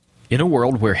In a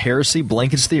world where heresy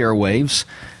blankets the airwaves,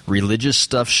 religious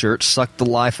stuffed shirts suck the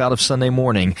life out of Sunday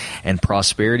morning, and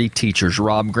prosperity teachers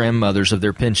rob grandmothers of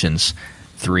their pensions,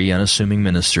 three unassuming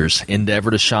ministers endeavor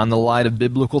to shine the light of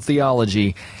biblical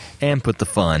theology and put the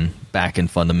fun back in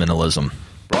fundamentalism.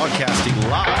 Broadcasting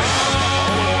live.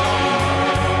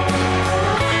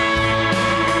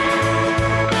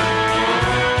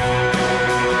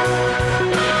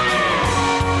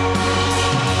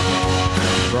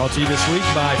 Brought to you this week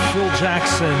by Phil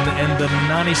Jackson and the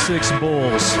 96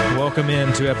 Bulls. Welcome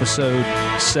into episode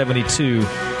 72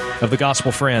 of the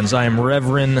Gospel Friends. I am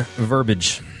Reverend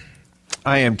Verbiage.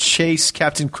 I am Chase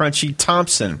Captain Crunchy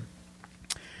Thompson.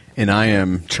 And I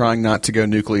am trying not to go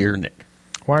nuclear, Nick.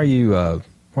 Why are you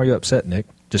upset, Nick?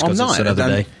 Just because it's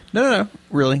another day? No,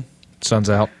 really. Sun's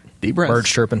out. Deep breath. Birds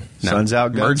chirping. No. Sun's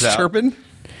out, guns Birds out. chirping?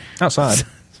 Outside.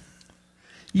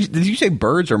 Did you say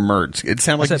birds or merds? It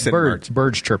sounded like I you said said birds. merds.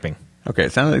 Birds chirping. Okay,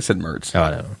 it sounded like you said merds. Oh,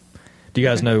 I know. Do you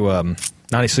guys know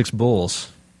 96 Bulls,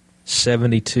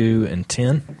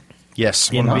 72-10?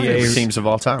 Yes, one of my favorite teams of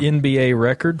all time. NBA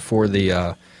record for the,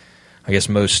 I guess,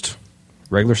 most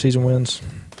regular season wins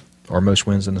or most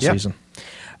wins in the season.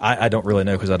 I don't really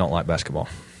know because I don't like basketball.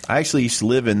 I actually used to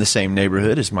live in the same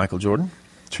neighborhood as Michael Jordan.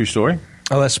 True story.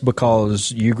 Oh, that's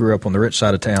because you grew up on the rich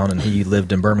side of town, and he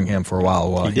lived in Birmingham for a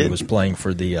while He did. was playing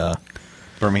for the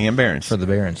Birmingham Barons. for the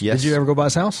Barons. Yes. Did you ever go by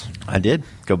his house? I did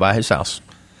go by his house.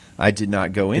 I did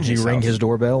not go in Did you his ring house. his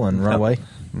doorbell and run away?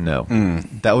 No.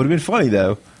 That would have been funny,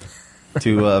 though,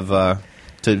 to have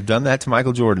done that to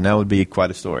Michael Jordan. That would be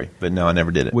quite a story. But no, I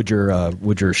never did it. Would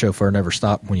your chauffeur never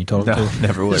stop when you told him No, to?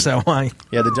 never would. Is that why?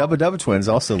 Yeah, the Dubba Dubba twins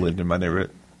also lived in my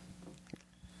neighborhood.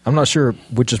 I'm not sure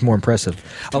which is more impressive.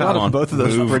 Both of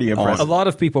those are pretty A impressive. lot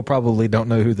of people probably don't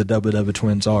know who the Dubba Dubba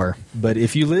twins are, but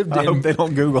if you lived I in, hope they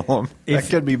don't Google them. That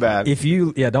could be bad.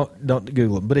 don't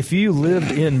Google it. But if you lived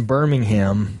in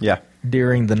Birmingham, Yeah.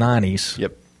 during the 90s,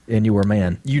 Yep. and you were a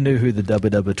man, you knew who the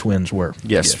Dubba Dubba twins were.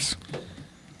 Yes.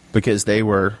 Because they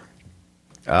were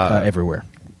Everywhere.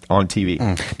 on TV.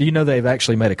 Do you know they've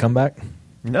actually made a comeback?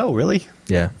 No, really?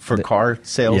 Yeah, For car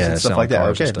sales Yeah, and stuff selling like that.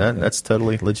 cars and Okay, stuff, yeah. that's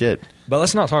totally legit. But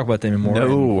let's not talk about them anymore.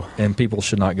 No. and people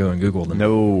should not go and Google them.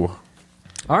 No.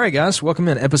 All right, guys, welcome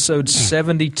in episode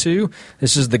 72.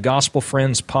 This is the Gospel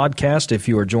Friends podcast. If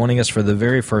you are joining us for the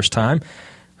very first time,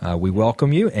 we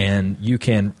welcome you, and you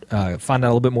can find out a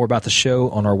little bit more about the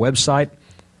show on our website,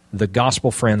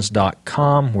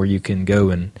 thegospelfriends.com, where you can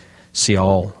go and see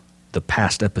all the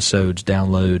past episodes,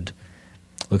 download,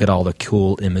 look at all the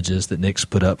cool images that Nick's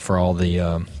put up for all the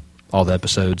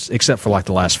episodes, except for like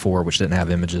the last 4, which didn't have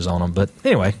images on them. But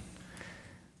anyway,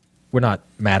 we're not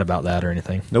mad about that or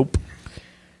anything. Nope.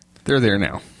 They're there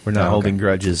now. We're not Oh, okay. holding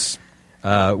grudges.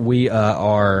 We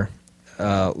are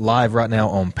live right now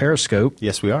on Periscope.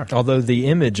 Yes, we are. Although the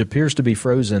image appears to be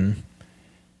frozen,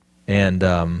 and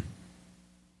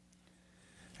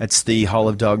That's the Hall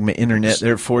of Dogma Internet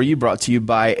there for you, brought to you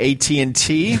by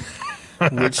AT&T,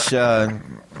 which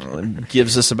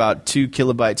gives us about 2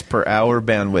 kilobytes per hour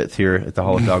bandwidth here at the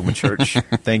Hall of Dogma Church.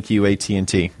 Thank you,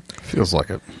 AT&T. Feels like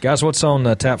it. guys, what's on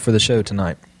tap for the show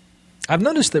tonight? I've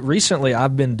noticed that recently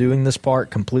I've been doing this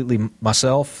part completely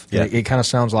myself. Yeah. It kind of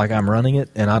sounds like I'm running it,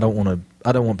 and I don't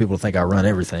want people to think I run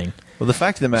everything. Well, the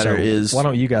fact of the matter So, is, why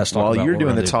don't you guys talk while about you're what doing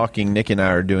we're the gonna do? talking, Nick and I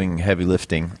are doing heavy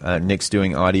lifting. Nick's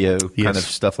doing audio kind of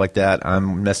stuff like that.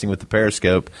 I'm messing with the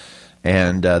Periscope,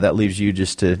 and that leaves you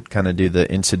just to kind of do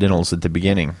the incidentals at the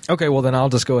beginning. Okay, well then I'll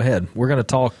just go ahead. We're going to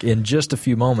talk in just a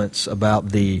few moments about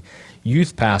the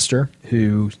youth pastor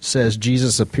who says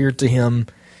Jesus appeared to him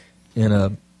in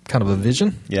a kind of a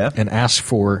vision, Yeah. and asked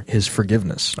for his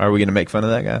forgiveness. Are we going to make fun of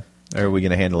that guy, or are we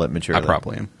going to handle it maturely? I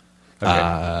probably am.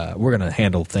 Okay. We're going to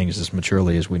handle things as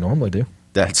maturely as we normally do.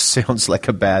 That sounds like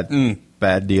a bad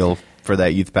deal for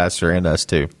that youth pastor and us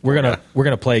too. We're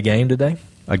gonna play a game today.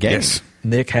 A game. Yes.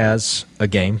 Nick has a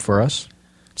game for us.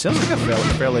 Sounds like a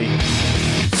fairly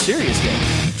serious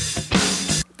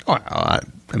game. Oh,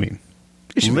 I mean,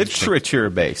 it should be interesting. Literature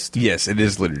based. Yes, it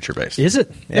is literature based. Is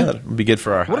it? Yeah, that would be good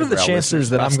for our. What are the highbrow chances listeners.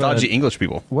 that I'm going Stodgy to? English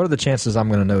people. What are the chances I'm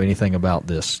going to know anything about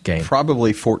this game?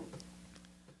 Probably 4.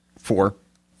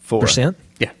 4%?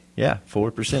 Yeah. Yeah,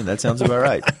 4%. That sounds about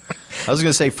right. I was going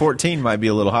to say 14 might be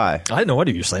a little high. I didn't know what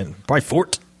you were saying. Probably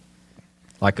fort.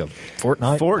 Like a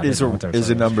fortnight. Fort I is didn't know what they were a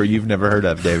saying. number you've never heard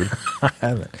of, David. I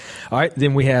haven't. All right,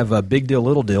 then we have a Big Deal,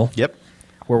 Little Deal. Yep.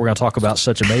 Where we're going to talk about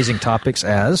such amazing topics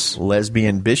as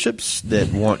Lesbian bishops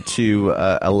that want to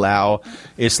allow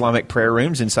Islamic prayer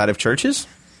rooms inside of churches,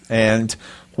 and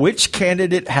which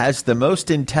candidate has the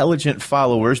most intelligent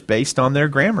followers based on their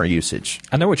grammar usage.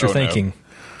 I know what you're Oh, no. thinking.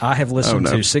 I have listened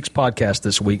Oh, no. to 6 podcasts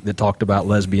this week that talked about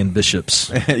lesbian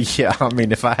bishops. Yeah, I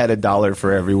mean, if I had $1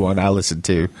 for every one I listened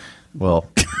to, well,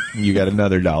 you got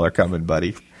another $1 coming,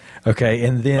 buddy. Okay,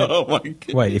 and then Oh, my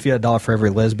God. wait, if you had $1 for every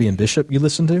lesbian bishop you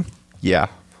listen to, Yeah,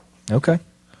 okay,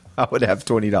 I would have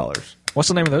 $20. what's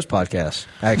the name of those podcasts?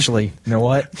 Actually, you know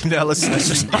what? No, let's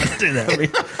just not do that.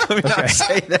 Let me not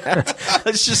say that.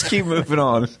 Let's just keep moving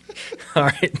on. All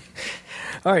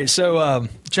right. So,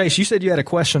 Chase, you said you had a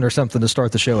question or something to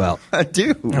start the show out. I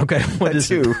do. Okay, what is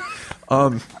it?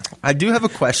 I do have a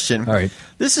question. All right.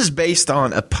 This is based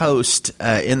on a post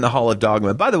in the Hall of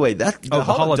Dogma. By the way, the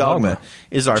Hall of Dogma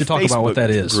is our Should talk Facebook about what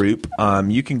that is. group.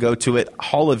 You can go to it.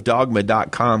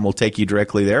 hallofdogma.com will take you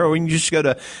directly there, or you can just go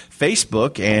to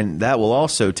Facebook, and that will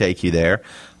also take you there.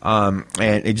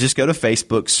 And just go to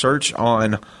Facebook, search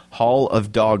on Hall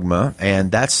of Dogma,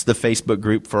 and that's the Facebook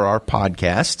group for our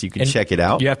podcast. You can And check it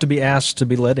out. You have to be asked to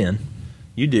be let in,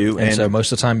 You do. and so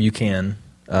most of the time you can.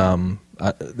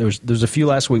 There's a few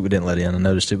last week we didn't let in. I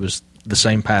noticed it was the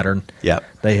same pattern. Yep.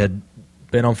 They had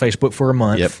been on Facebook for a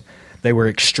month. Yep. They were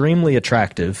extremely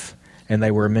attractive, and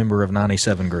they were a member of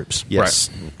 97 groups. Yes.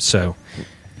 So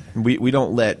We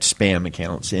don't let spam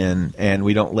accounts in, and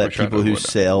we don't let We're trying to people who avoid that.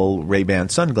 sell Ray-Ban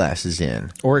sunglasses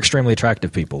in. or extremely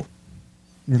attractive people.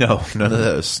 No, none of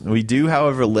those. We do,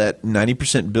 however, let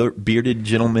 90% bearded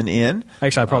gentlemen in.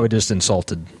 Actually, I probably just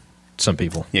insulted some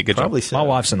people. Yeah, good Probably job. so. My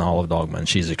wife's in the Hall of Dogma, and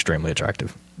she's extremely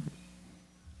attractive.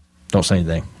 Don't say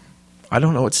anything. I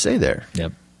don't know what to say there.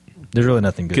 Yep. There's really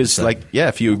nothing good to Because, say.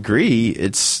 if you agree,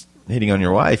 it's hitting on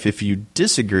your wife. If you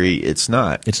disagree, it's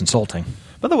not. It's insulting.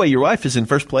 By the way, your wife is in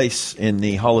first place in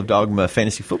the Hall of Dogma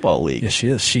Fantasy Football League. Yes, she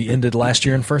is. She ended last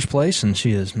year in first place, and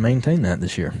she has maintained that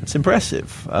this year. It's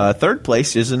impressive. Third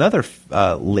place is another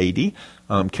lady,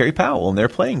 Carrie Powell, and they're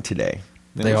playing today.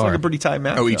 It They looks like are. a pretty tight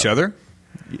matchup. Oh, each other?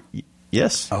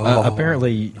 Yes.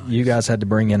 Apparently, you guys had to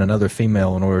bring in another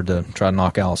female in order to try to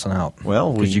knock Allison out.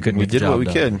 Well, 'Cause you couldn't we get the did what job we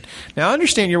done. could. Now, I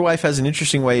understand your wife has an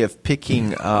interesting way of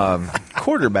picking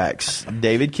quarterbacks.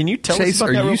 David, can you tell us Chase, about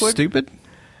are that you real quick? stupid?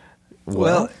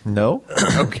 Well, no.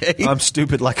 Okay. I'm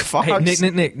stupid like a fox. Hey,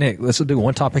 Nick, let's do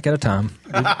one topic at a time.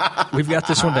 We've got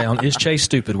this one down. Is Chase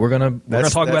stupid? We're gonna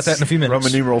talk about that in a few minutes.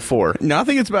 Roman numeral 4. No, I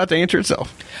think it's about to answer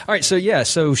itself. All right,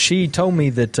 so she told me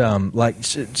that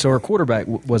so her quarterback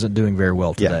wasn't doing very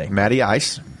well today. Yeah, Matty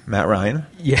Ice, Matt Ryan.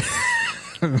 Yeah.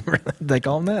 They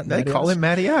call him that? They Matty call Ice? him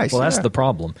Matty Ice. Well, that's yeah. the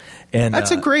problem. And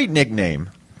That's a great nickname.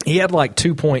 he had like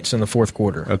 2 points in the fourth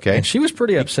quarter. Okay. And she was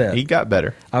pretty upset. He got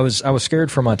better. I was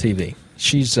scared for my TV.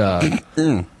 She's You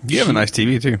have a nice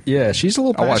TV, too. yeah, she's a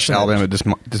little I watched passionate. Alabama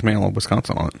dismantle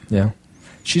Wisconsin on it. Yeah,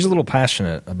 she's a little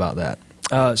passionate about that.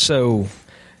 So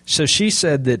she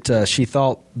said that she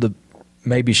thought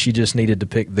maybe she just needed to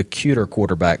pick the cuter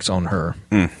quarterbacks on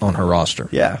her roster.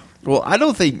 Yeah. Well, I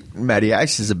don't think Matty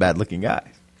Ice is a bad-looking guy.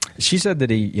 She said that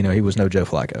he was no Joe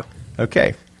Flacco.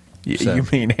 Okay. So- You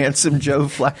mean handsome Joe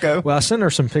Flacco? Well, I sent her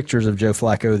some pictures of Joe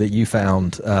Flacco that you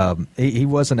found. He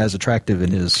wasn't as attractive in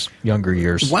his younger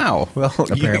years. Wow. Well,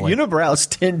 Apparently. unibrows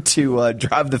tend to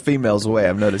drive the females away.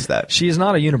 I've noticed that. She is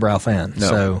not a unibrow fan. No.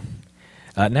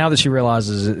 So now that she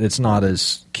realizes it's not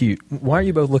as cute, why are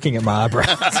you both looking at my eyebrows?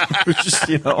 I was just,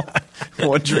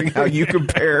 wondering how you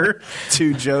compare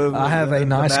to Joe. I have a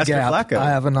nice Master gap. Flacco. I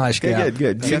have a nice Okay, gap.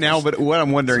 Good. See, now, but what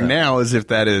I'm wondering now is if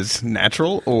that is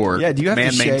natural or Yeah, do you have to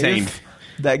man-maintained. shave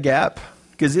that gap?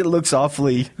 Because it looks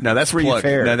awfully No, that's free of plugged.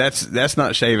 hair. No, that's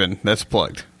not shaven. That's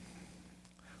plugged.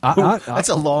 That's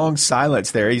a long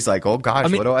silence there. He's like, oh,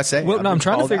 gosh, what do I say? Well, I've no, I'm been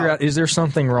trying to called figure out, is there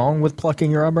something wrong with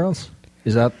plucking your eyebrows?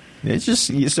 Is that... It's just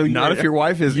so Not if your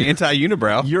wife is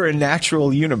anti-unibrow. You're a natural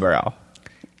unibrow.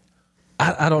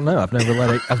 I don't know. I've never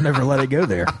let it go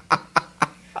there.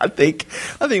 I think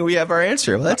we have our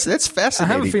answer. Well, that's I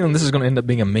fascinating. have a feeling this is going to end up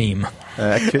being a meme.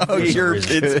 Could Oh, be.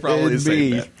 it's probably Could be.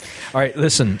 saying that. All right,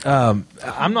 listen. I'm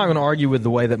not going to argue with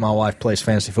the way that my wife plays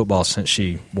fantasy football since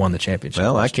she won the championship.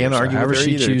 Well, I last can't year. So argue however with her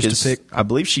she either, chooses 'cause to pick. I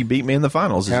believe she beat me in the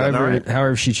finals. Is that all right?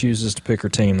 However she chooses to pick her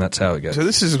team, that's how it goes. So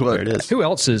this is what There it is. Who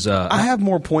else is? I have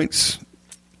more points.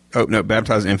 Oh no,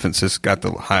 Baptized Infants has got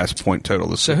the highest point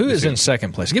total. So who is in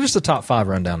second place? Give us the top 5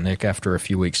 rundown, Nick. After a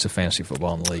few weeks of fantasy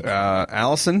football in the league.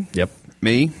 Allison. Yep.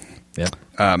 Me. Yep.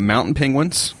 Mountain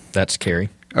Penguins. That's Carrie.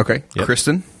 Okay. Yep.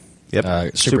 Kristen.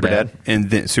 Yep. Super Dad. And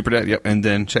then Super Dad. Yep. And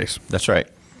then Chase. That's right.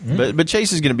 But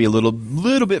Chase is going to be a little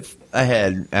bit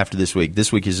ahead after this week.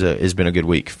 This week has been a good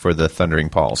week for the Thundering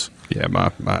Paws. Yeah.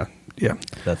 Yeah.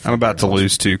 That's I'm about to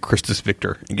lose to Christus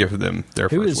Victor and give them their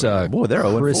Who first is win. Boy, they're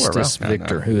 0-4, Christus wow.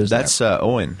 Victor? I know. Who is That's that?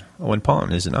 Owen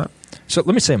Pond, is it not? So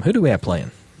let me see him. Who do we have playing?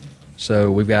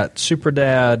 So we've got Super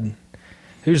Dad.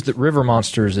 Who's the River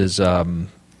Monsters? Is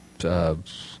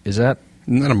Is that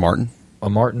Isn't that a Martin? a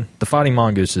Martin? The Fighting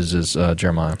Mongooses is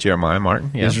Jeremiah. Jeremiah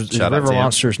Martin. Yeah. Is Shout out River to him.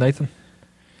 Monsters Nathan?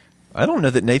 I don't know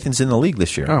that Nathan's in the league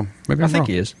this year. Oh, maybe I I'm think wrong.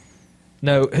 he is.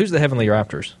 No, who's the Heavenly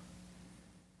Raptors?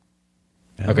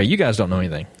 Okay, you guys don't know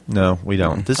anything. No, we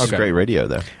don't. This is Okay. great radio,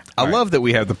 though. I love that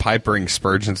we have the Pipering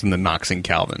Spurgeons and the Knoxing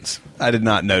Calvins. I did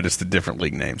not notice the different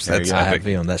league names. There That's you go. I have epic.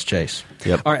 him. That's Chase.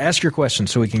 Yep. All right, ask your question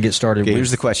so we can get started. Okay, with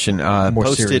here's the question. more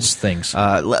Posted serious things.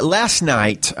 last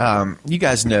night. You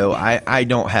guys know I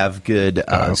don't have good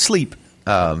sleep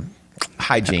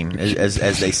hygiene,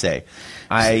 as they say.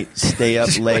 I stay up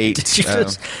late.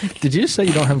 Did you just say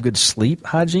you don't have good sleep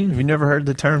hygiene? Have you never heard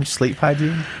the term sleep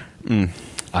hygiene?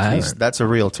 I haven't. That's a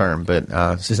real term, but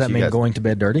Does that mean going to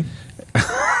bed dirty?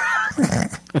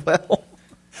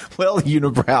 Well,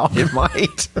 unibrow, it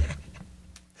might.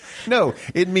 No,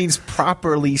 it means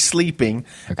properly sleeping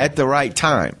at the right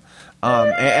time.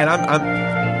 And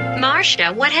I'm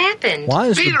Marsha, what happened? Why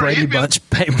is the Brady Bunch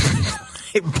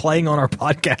playing on our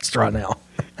podcast right now?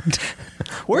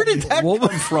 where did that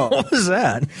come from? What was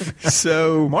that?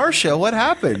 So, Marsha, what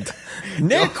happened?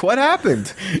 Nick, what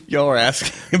happened? y'all are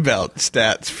asking about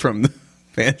stats from the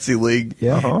Fantasy League.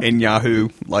 Yeah. Uh-huh. And Yahoo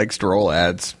likes to roll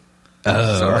ads.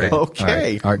 Sorry.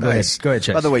 Okay. All right, go ahead. Nice. Go ahead,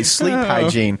 Chase. By the way, sleep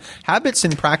hygiene, habits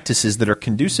and practices that are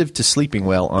conducive to sleeping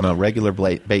well on a regular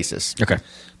basis. Okay.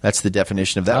 That's the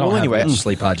definition of that. I don't Well, have anyway, good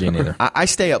sleep hygiene either. I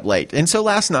stay up late. And so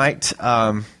last night,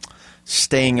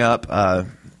 staying up,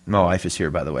 my wife is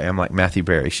here, by the way. I'm like Matthew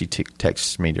Berry. She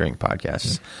texts me during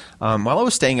podcasts. While I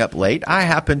was staying up late, I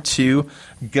happened to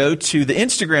go to the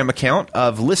Instagram account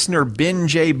of listener Ben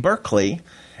J. Berkeley,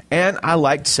 and I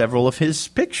liked several of his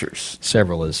pictures.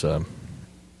 Several is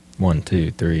 1,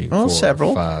 2, 3, Well, 4,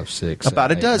 several. 5, 6,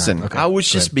 About 7, a 8, dozen. 9. Okay, I was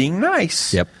go just ahead. being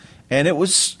nice. Yep. And it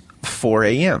was 4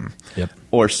 a.m. Yep.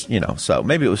 Or, so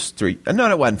maybe it was 3.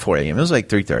 No, it wasn't 4 a.m. It was like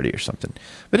 3:30 or something.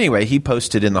 But anyway, he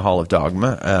posted in the Hall of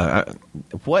Dogma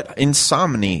what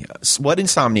insomnia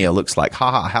looks like.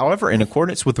 Haha. However, in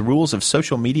accordance with the rules of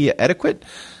social media etiquette,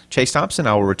 Chase Thompson,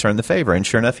 I will return the favor. And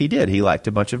sure enough, he did. He liked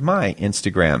a bunch of my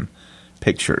Instagram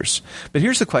pictures. But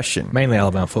here's the question. Mainly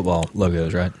Alabama football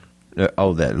logos, right? A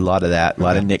lot of that. A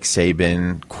lot of Nick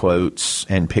Saban quotes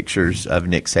and pictures of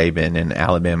Nick Saban and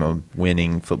Alabama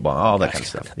winning football, all that kind of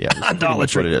stuff. Yeah, that's pretty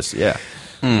much what it is. Yeah.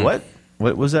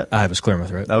 What was that? I have a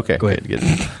Clearmouth, right? Okay, Go ahead. Good.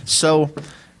 So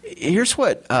here's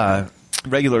what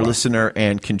regular listener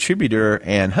and contributor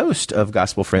and host of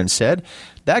Gospel Friends said.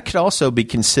 That could also be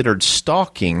considered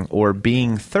stalking or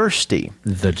being thirsty.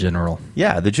 The general.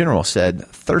 Yeah, the general said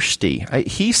thirsty.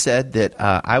 He said that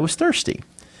I was thirsty.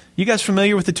 You guys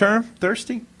familiar with the term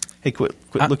thirsty? Hey, quit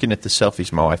looking at the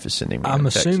selfies my wife is sending me. I'm on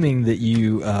text. assuming that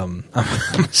you.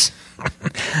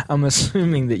 I'm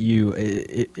assuming that you.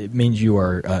 It means you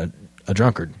are a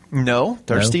drunkard. No,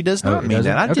 thirsty No? does Oh, not it mean that.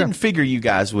 doesn't? I Okay. didn't figure you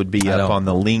guys would be I up don't. on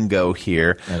the lingo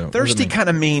here. I don't. What Thirsty does it mean? kind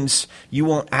of means you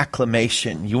want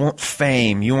acclamation, you want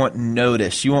fame, you want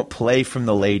notice, you want play from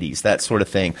the ladies, that sort of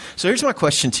thing. So here's my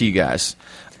question to you guys.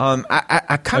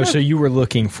 I kind Oh, of. so you were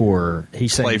looking for?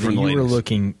 He's saying Play that from you the were ladies.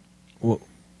 looking. Well,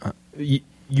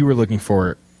 you were looking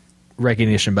for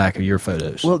recognition back of your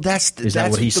photos. Well, that's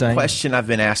what he's the saying? question I've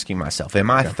been asking myself. Am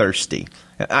I thirsty?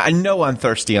 I know I'm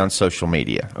thirsty on social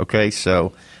media. Okay,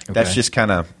 so that's Okay. just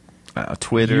kind of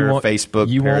Twitter, You want- Facebook.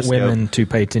 You want Periscope. women to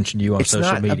pay attention to you on It's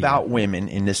social not media. about women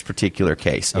in this particular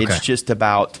case. Okay. It's just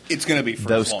about It's gonna be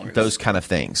for as long as those kind of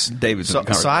things. David's so, in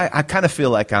the so I kind of feel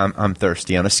like I'm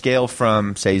thirsty on a scale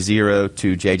from say 0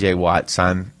 to JJ Watts.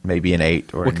 I'm maybe an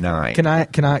 8 or a 9. Can I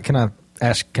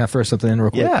throw something in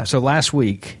real quick? Yeah. So last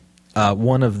week,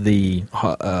 one of the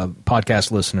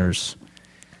podcast listeners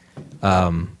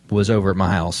was over at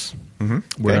my house.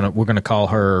 Mm-hmm. We're gonna call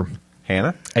her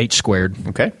Hannah? H squared.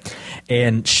 Okay.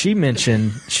 And she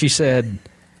said,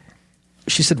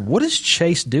 what is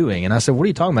Chase doing? And I said, what are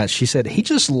you talking about? She said, he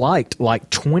just liked like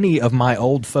 20 of my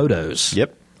old photos.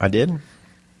 Yep, I did.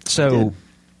 So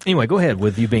anyway, go ahead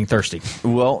with you being thirsty.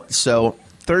 Well, so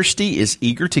thirsty is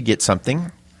eager to get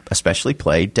something, especially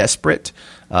play, desperate,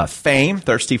 fame,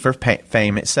 thirsty for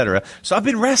fame, etc. So I've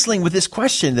been wrestling with this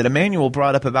question that Emmanuel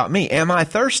brought up about me. Am I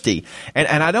thirsty? And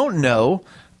I don't know.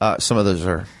 Some of those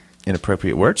are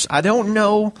inappropriate words. I don't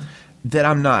know that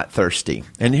I'm not thirsty.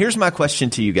 And here's my question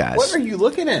to you guys. What are you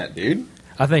looking at, dude?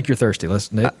 I think you're thirsty.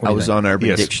 Nick, I was on Urban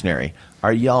Yes. Dictionary.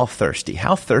 Are y'all thirsty?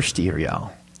 How thirsty are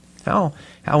y'all?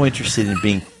 How interested in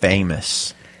being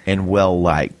famous and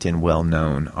well-liked and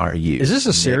well-known are you? Is this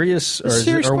a serious, or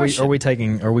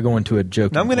are we going to a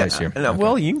joking place here?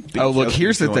 Well, you. Look,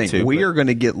 here's the thing: we are going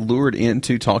to get lured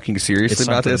into talking seriously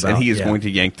about this, and he is going to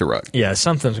yank the rug. Yeah,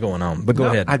 something's going on. But go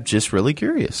ahead. I'm just really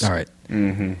curious. All right.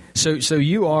 Mm-hmm. So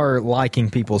you are liking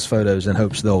people's photos in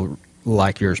hopes they'll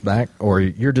like yours back, or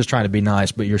you're just trying to be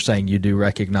nice, but you're saying you do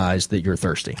recognize that you're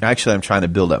thirsty? Actually, I'm trying to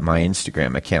build up my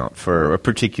Instagram account for a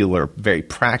particular, very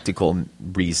practical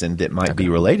reason that might be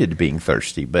related to being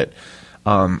thirsty. But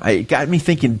it got me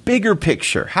thinking bigger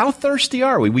picture. How thirsty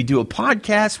are we? We do a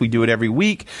podcast. We do it every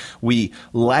week. We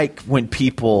like when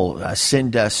people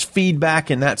send us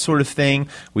feedback and that sort of thing.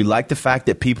 We like the fact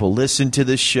that people listen to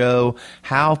the show.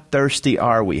 How thirsty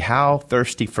are we? How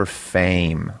thirsty for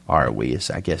fame are we?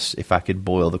 Is, I guess, if I could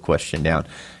boil the question down.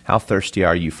 How thirsty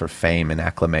are you for fame and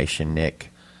acclamation, Nick?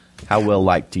 How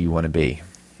well-liked do you want to be?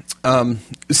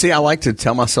 See, I like to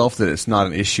tell myself that it's not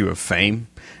an issue of fame.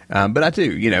 But I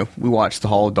do, we watch the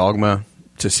Hall of Dogma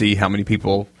to see how many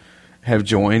people have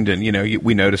joined, and,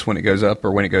 we notice when it goes up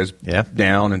or when it goes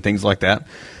down and things like that.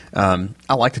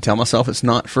 I like to tell myself it's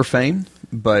not for fame,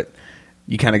 but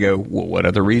you kind of go, well, what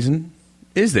other reason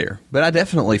is there? But I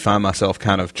definitely find myself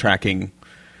kind of tracking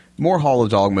more Hall of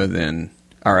Dogma than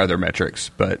our other metrics,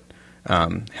 but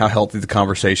how healthy the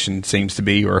conversation seems to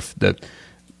be, or if the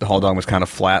Hall of Dogma was kind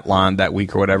of flatlined that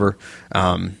week or whatever.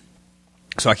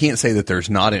 So I can't say that there's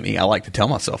not any. I like to tell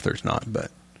myself there's not, but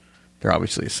there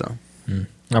obviously is some.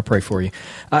 I'll pray for you.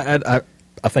 I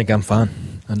think I'm fine.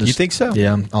 You think so?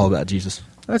 Yeah, I'm all about Jesus.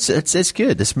 That's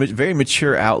good. That's a very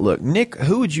mature outlook. Nick,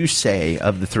 who would you say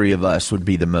of the three of us would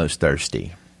be the most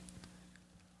thirsty?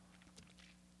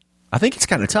 I think it's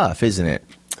kind of tough, isn't it?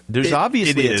 There's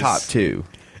obviously a top two.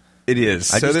 It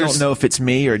is. I just don't know if it's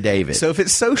me or David. So if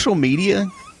it's social media...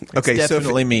 Okay, it's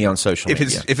definitely me on social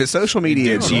media. If it's social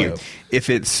media, it's you. If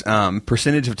it's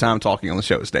percentage of time talking on the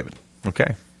show, it's David.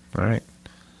 Okay. All right.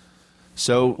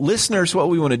 So, listeners, what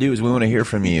we want to do is we want to hear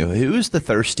from you. Who is the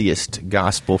thirstiest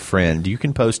gospel friend? You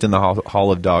can post in the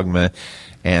Hall of Dogma,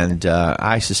 and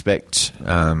I suspect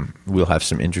we'll have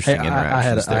some interesting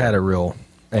interactions there. I had a real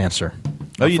answer.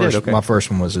 You did? Okay. My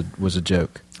first one was a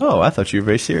joke. Oh, I thought you were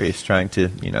very serious, trying to,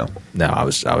 No, I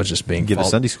was just being a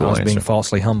Sunday school I was answer. being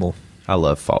falsely humble. I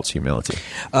love false humility.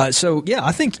 So, yeah,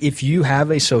 I think if you have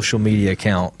a social media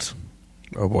account,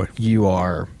 oh boy, you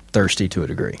are thirsty to a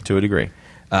degree. To a degree.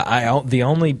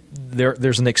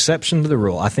 There's an exception to the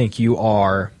rule. I think you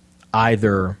are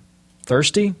either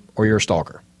thirsty or you're a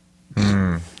stalker.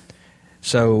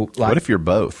 So, what if you're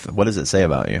both? What does it say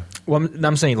about you? Well,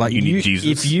 I'm saying, like, you need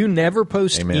Jesus. If you never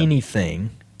post anything,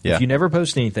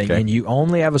 and you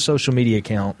only have a social media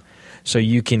account so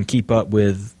you can keep up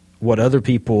with what other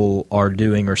people are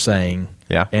doing or saying,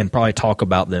 and probably talk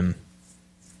about them,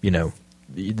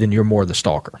 then you're more the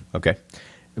stalker. Okay.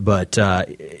 But,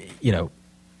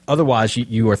 otherwise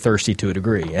you are thirsty to a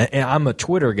degree. And I'm a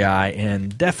Twitter guy,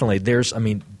 and definitely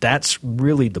that's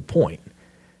really the point.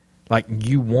 Like,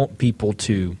 you want people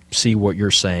to see what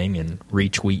you're saying and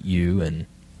retweet you and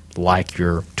like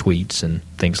your tweets and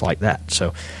things like that.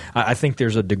 So I think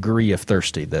there's a degree of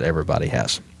thirsty that everybody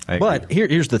has. But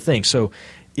here's the thing. So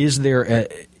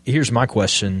here's my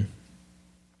question.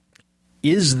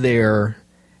 Is there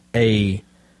a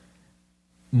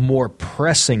more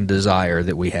pressing desire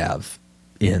that we have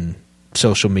in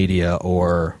social media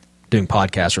or doing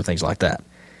podcasts or things like that?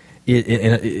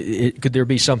 Could there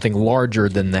be something larger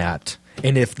than that?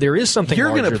 And if there is something you're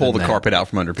larger going to pull the that, carpet out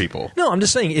from under people. No, I'm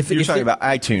just saying. If you're talking about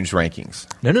iTunes rankings.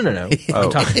 No.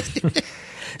 Oh.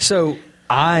 So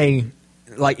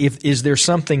is there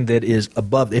something that is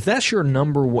above? If that's your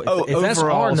number one, if that's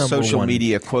overall our number social one,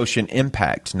 media quotient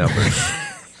impact numbers.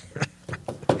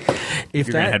 You're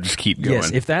going to have to just keep going.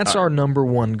 Yes, if that's our number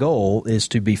one goal is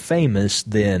to be famous,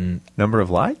 then number of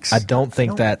likes? I don't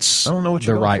think that's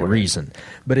the right reason.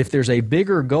 But if there's a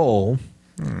bigger goal,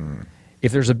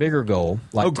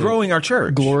 like growing our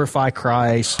church, glorify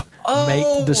Christ,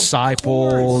 make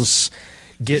disciples,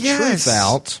 get truth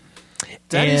out,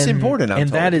 that is important,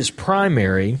 and that is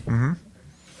primary,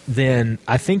 then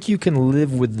I think you can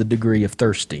live with the degree of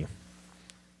thirsty.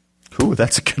 Ooh,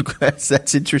 that's a good.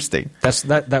 That's interesting. That's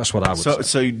what I would say.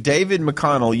 So David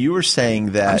McConnell, you were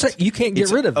saying that you can't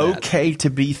get rid of that. It's okay to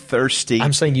be thirsty.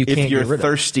 I'm saying you can't get rid of it. If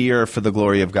you're thirstier for the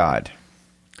glory of God.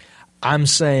 I'm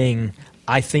saying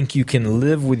I think you can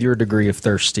live with your degree of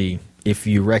thirsty if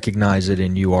you recognize it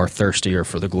and you are thirstier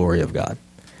for the glory of God.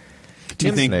 Do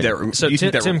you think that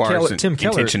requires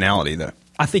intentionality, though?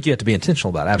 I think you have to be intentional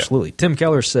about it. Absolutely. Yeah. Tim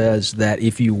Keller says that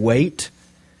if you wait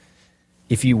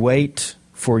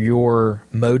for your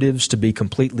motives to be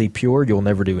completely pure, you'll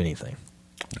never do anything.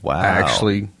 Wow.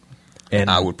 Actually, And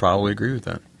I would probably agree with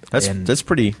that. That's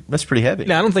pretty heavy.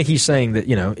 Now, I don't think he's saying that,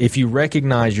 if you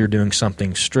recognize you're doing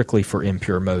something strictly for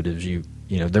impure motives,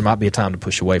 there might be a time to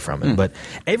push away from it. But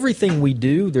everything we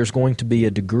do, there's going to be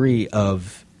a degree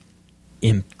of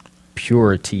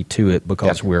impurity to it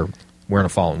because we're in a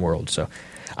fallen world. So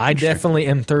I definitely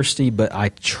am thirsty, but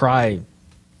I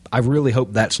really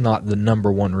hope that's not the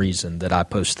number one reason that I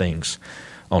post things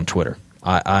on Twitter.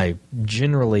 I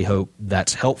generally hope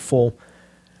that's helpful,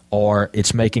 or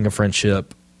it's making a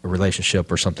friendship, a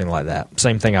relationship, or something like that.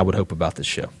 Same thing I would hope about this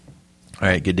show. All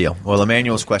right, good deal. Well,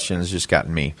 Emmanuel's question has just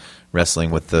gotten me wrestling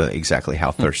with exactly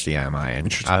how thirsty am I,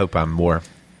 and I hope I'm more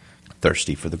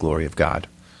thirsty for the glory of God.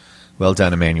 Well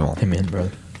done, Emmanuel. Amen,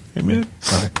 brother. Amen.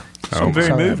 Sorry. I'm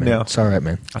very moved now. It's all right,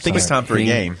 man. I think it's time for a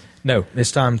game. No,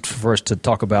 it's time for us to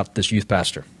talk about this youth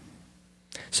pastor.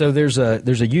 So there's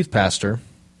a youth pastor.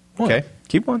 Okay,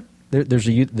 keep on. There's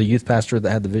the youth pastor that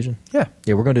had the vision. Yeah,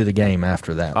 we're going to do the game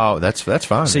after that. Oh, that's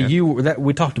fine. So man.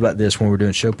 we talked about this when we were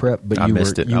doing show prep, but I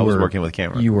missed it. I was working with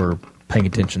camera. You were paying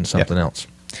attention to something else.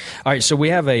 All right, so we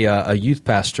have a youth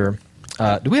pastor.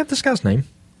 Do we have this guy's name?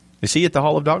 Is he at the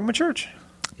Hall of Dogma Church?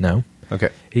 No. Okay,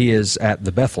 he is at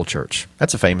the Bethel Church.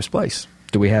 That's a famous place.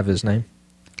 Do we have his name?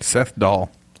 Seth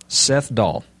Dahl. Seth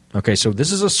Dahl. Okay, so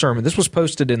this is a sermon. This was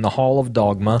posted in the Hall of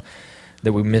Dogma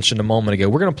that we mentioned a moment ago.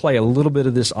 We're going to play a little bit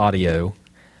of this audio.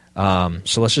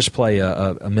 So let's just play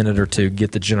a minute or two,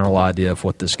 get the general idea of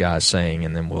what this guy is saying,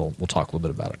 and then we'll talk a little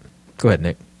bit about it. Go ahead,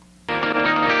 Nick.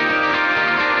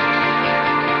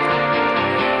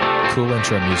 Cool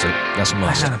intro music. That's a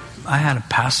must. I had a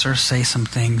pastor say some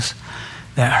things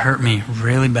that hurt me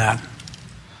really bad.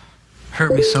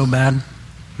 Hurt me so bad,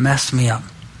 messed me up.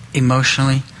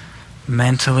 Emotionally,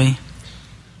 mentally,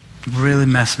 really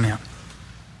messed me up.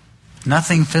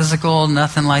 Nothing physical,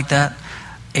 nothing like that.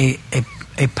 A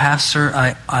pastor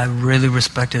I really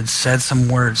respected said some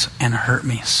words and hurt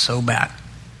me so bad.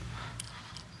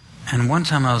 And one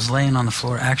time I was laying on the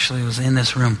floor. Actually, it was in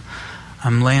this room.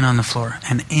 I'm laying on the floor,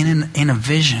 and in a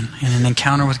vision, in an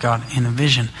encounter with God, in a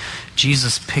vision,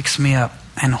 Jesus picks me up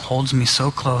and holds me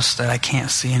so close that I can't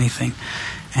see anything.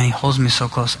 And he holds me so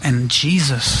close. And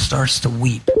Jesus starts to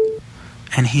weep.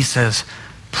 And he says,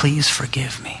 "Please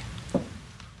forgive me.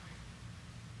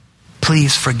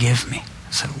 Please forgive me."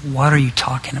 I said, "What are you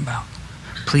talking about?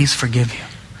 Please forgive you."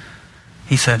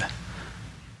 He said,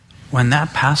 "When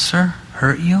that pastor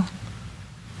hurt you,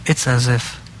 it's as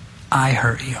if I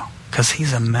hurt you, because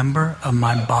he's a member of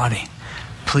my body.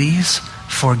 Please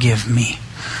forgive me."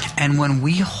 And when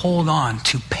we hold on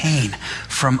to pain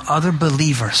from other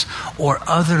believers or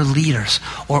other leaders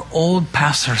or old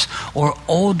pastors or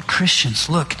old Christians,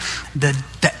 look, the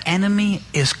enemy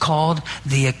is called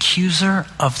the accuser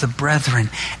of the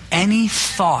brethren. Any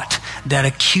thought that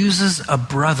accuses a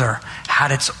brother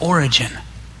had its origin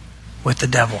with the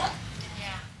devil.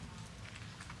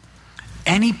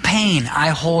 Any pain I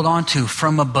hold on to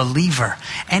from a believer,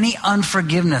 any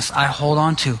unforgiveness I hold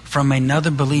on to from another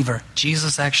believer,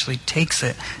 Jesus actually takes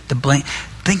it, the blame.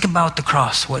 Think about the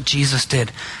cross, what Jesus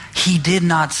did. He did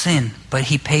not sin, but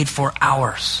he paid for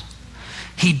ours.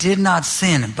 He did not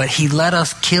sin, but he let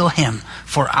us kill him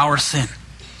for our sin.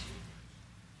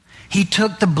 He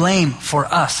took the blame for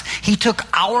us. He took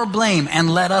our blame and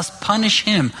let us punish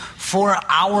him for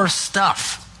our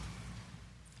stuff.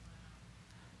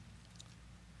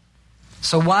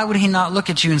 So why would he not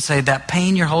look at you and say, that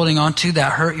pain you're holding on to,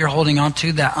 that hurt you're holding on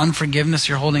to, that unforgiveness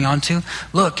you're holding on to,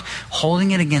 look,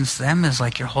 holding it against them is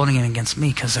like you're holding it against me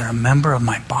because they're a member of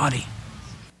my body.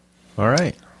 All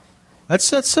right. That's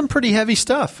some pretty heavy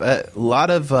stuff. A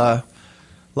lot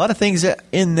of things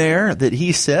in there that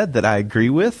he said that I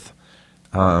agree with.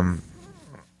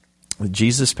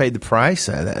 Jesus paid the price.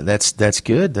 That's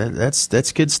good.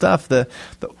 That's good stuff. The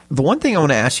one thing I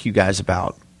want to ask you guys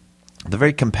about, the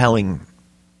very compelling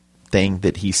thing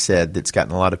that he said that's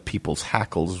gotten a lot of people's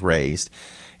hackles raised,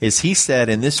 is he said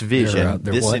in this vision,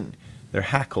 their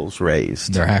hackles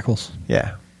raised. Their hackles?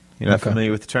 Yeah. You're not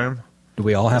familiar with the term? Do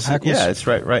we all have hackles? Yeah, it's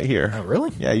right here. Oh,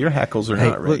 really? Yeah, your hackles are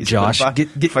not raised. Look, Josh,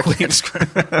 get quick.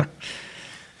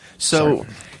 So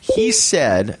he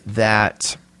said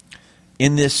that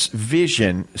in this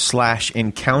vision /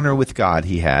 encounter with God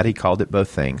he called it both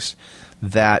things,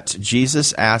 that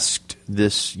Jesus asked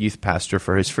this youth pastor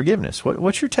for his forgiveness.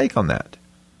 What's your take on that?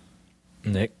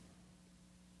 Nick?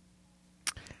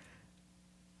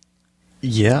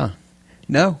 Yeah.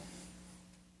 No.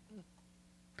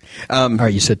 All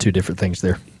right, you said two different things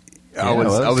there. I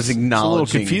was acknowledging, it's a little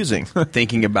confusing.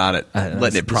 thinking about it,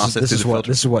 letting it process. This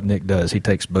is what Nick does. He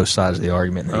takes both sides of the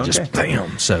argument and he just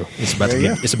bam. So it's about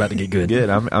to get good.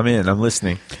 Good. I'm in. I'm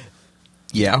listening.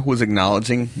 Yeah, was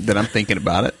acknowledging that I'm thinking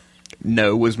about it.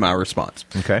 No was my response.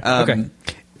 Okay.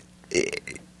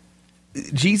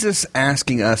 Jesus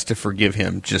asking us to forgive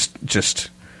him just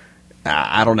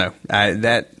I don't know.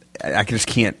 I just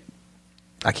can't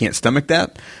stomach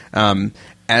that.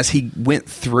 As he went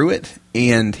through it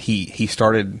and he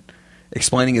started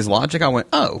explaining his logic, I went,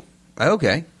 oh,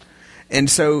 okay. And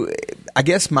so I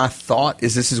guess my thought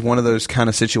is this is one of those kind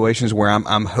of situations where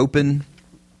I'm hoping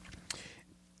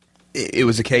it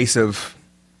was a case of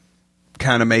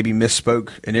kind of maybe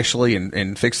misspoke initially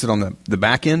and fixed it on the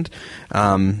back end.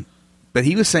 But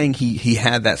he was saying he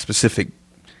had that specific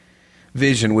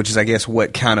vision, which is, I guess,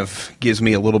 what kind of gives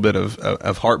me a little bit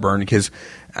of heartburn because,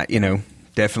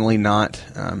 definitely not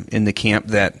in the camp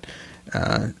that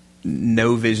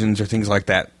no visions or things like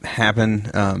that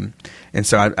happen. And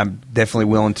so I'm definitely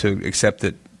willing to accept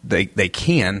that they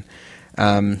can.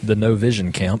 The No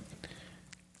Vision camp,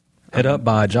 head up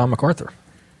by John MacArthur.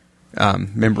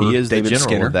 Remember, he is David the general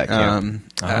Skinner of that camp.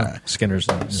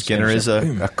 Skinner is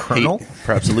a colonel,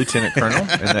 perhaps a lieutenant colonel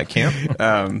in that camp.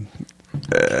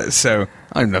 So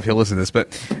I don't even know if he'll listen to this,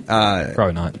 but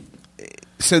probably not.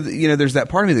 So there's that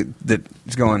part of me that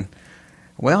is going,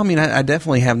 well, I mean, I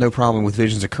definitely have no problem with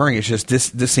visions occurring. It's just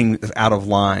this seems out of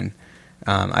line.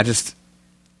 I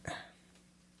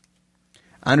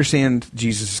understand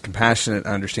Jesus is compassionate.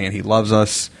 I understand he loves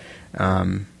us.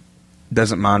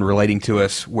 Doesn't mind relating to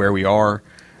us where we are,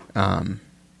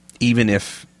 even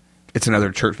if it's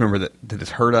another church member that has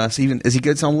hurt us. Even as he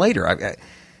gets on later,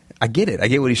 I get it. I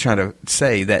get what he's trying to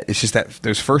say. That it's just that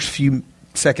those first few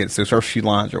seconds, those first few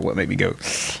lines, are what made me go,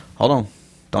 "Hold on,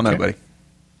 don't know, buddy."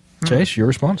 Chase, your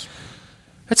response?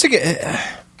 That's a good.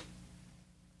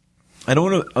 I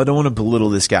don't want to belittle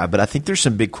this guy, but I think there's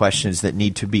some big questions that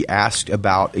need to be asked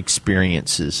about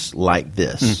experiences like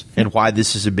this and why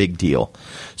this is a big deal.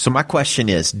 So my question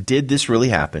is, did this really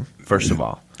happen? First of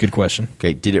all, good question.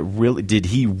 Okay, did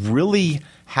he really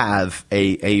have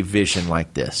a vision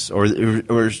like this,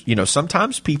 or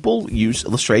sometimes people use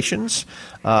illustrations.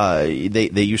 They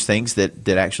use things that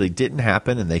actually didn't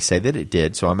happen, and they say that it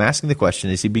did. So I'm asking the question: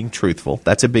 is he being truthful?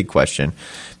 That's a big question.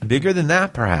 Bigger than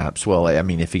that, perhaps. Well, I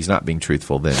mean, if he's not being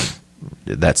truthful, then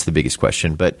that's the biggest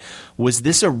question. But was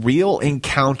this a real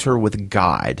encounter with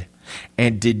God?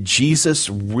 And did Jesus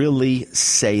really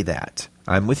say that?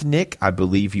 I'm with Nick. I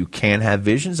believe you can have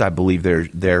visions. I believe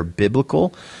they're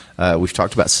biblical. We've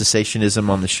talked about cessationism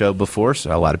on the show before,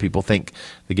 so a lot of people think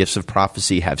the gifts of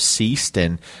prophecy have ceased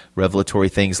and revelatory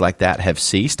things like that have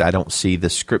ceased. I don't see the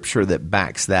scripture that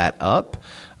backs that up.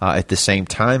 At the same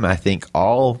time, I think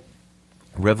all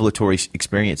revelatory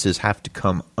experiences have to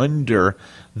come under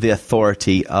the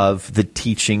authority of the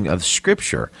teaching of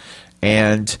Scripture.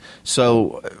 And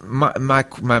so my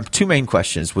two main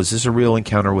questions: was this a real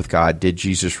encounter with God? Did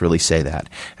Jesus really say that?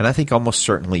 And I think almost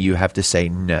certainly you have to say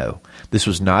no. This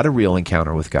was not a real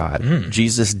encounter with God.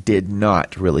 Jesus did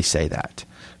not really say that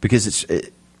because it's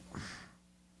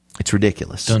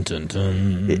ridiculous. Dun, dun,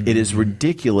 dun. It is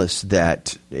ridiculous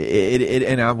that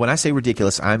when I say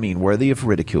ridiculous, I mean worthy of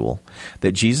ridicule,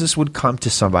 that Jesus would come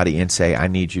to somebody and say, "I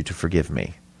need you to forgive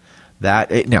me." Now,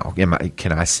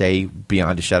 can I say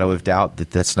beyond a shadow of doubt that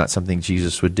that's not something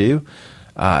Jesus would do?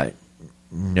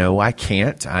 No, I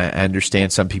can't. I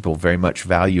understand some people very much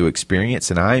value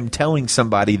experience, and I'm telling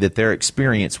somebody that their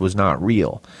experience was not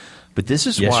real. But this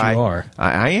is why you are.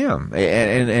 I am.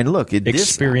 And look,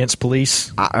 experience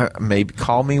police. Maybe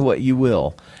call me what you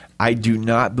will. I do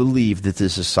not believe that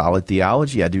this is solid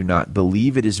theology. I do not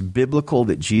believe it is biblical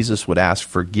that Jesus would ask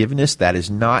forgiveness. That is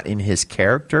not in his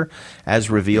character as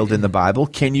revealed in the Bible.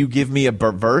 Can you give me a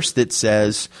verse that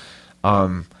says,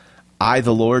 I,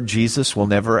 the Lord Jesus, will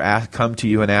never come to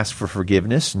you and ask for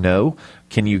forgiveness? No.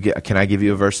 Can I give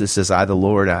you a verse that says, I, the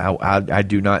Lord, I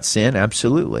do not sin?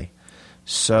 Absolutely.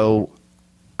 So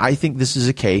I think this is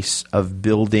a case of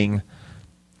building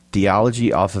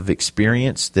theology off of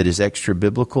experience that is extra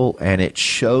biblical, and it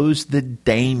shows the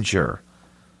danger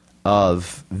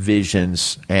of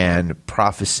visions and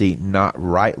prophecy not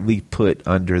rightly put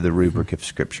under the rubric of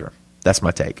Scripture. That's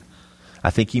my take. I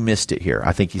think he missed it here.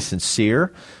 I think he's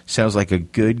sincere, sounds like a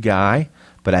good guy,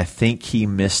 but I think he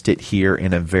missed it here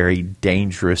in a very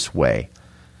dangerous way.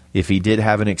 If he did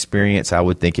have an experience, I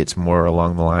would think it's more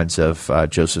along the lines of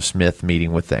Joseph Smith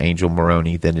meeting with the angel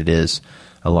Moroni than it is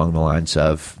along the lines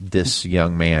of this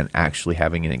young man actually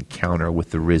having an encounter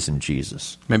with the risen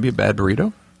Jesus. Maybe a bad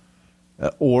burrito?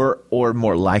 Or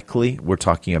more likely, we're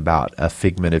talking about a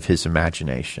figment of his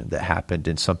imagination that happened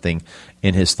in something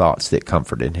in his thoughts that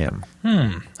comforted him.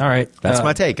 All right. That's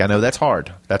my take. I know that's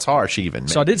hard. That's harsh even.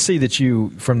 So I did see that you,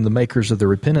 from the makers of the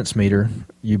repentance meter,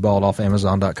 you bought off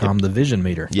Amazon.com the vision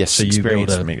meter. Yes, so you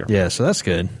experience built meter. Yeah, so that's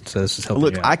good. So this is helping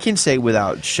Look, you out. I can say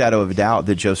without shadow of a doubt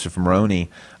that Joseph Moroni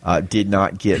did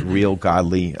not get real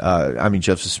godly.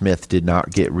 Joseph Smith did not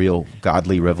get real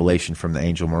godly revelation from the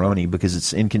angel Moroni because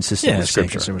it's inconsistent with it's Scripture.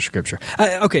 inconsistent with Scripture.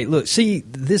 Okay, look, see,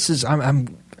 this is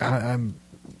I'm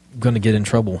going to get in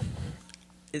trouble.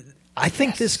 I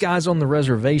think this guy's on the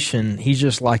reservation. He's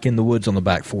just like in the woods on the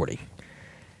back 40.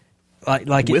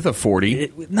 Like With a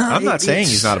 40. I'm not saying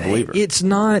he's not a believer. It's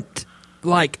not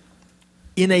like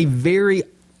in a very.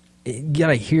 You got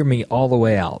to hear me all the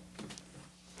way out.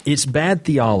 It's bad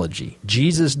theology.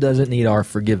 Jesus doesn't need our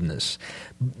forgiveness.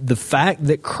 The fact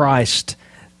that Christ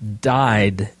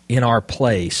died in our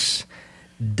place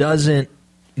doesn't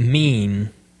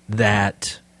mean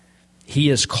that he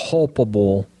is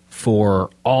culpable for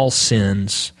all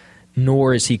sins,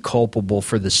 nor is he culpable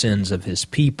for the sins of his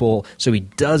people, so he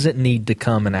doesn't need to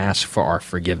come and ask for our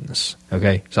forgiveness.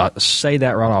 Okay? So I say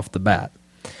that right off the bat.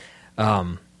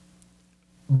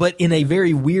 But in a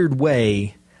very weird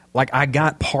way, like I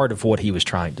got part of what he was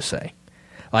trying to say.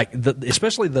 Like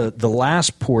especially the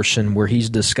last portion where he's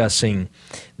discussing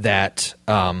that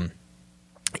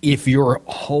if you're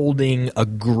holding a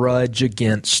grudge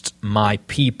against my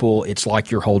people, it's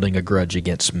like you're holding a grudge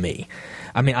against me.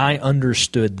 I mean, I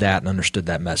understood that and understood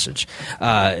that message.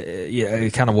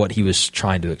 Kind of what he was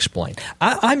trying to explain.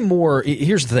 I'm more.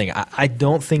 Here's the thing. I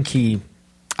don't think he.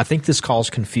 I think this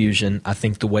caused confusion. I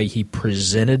think the way he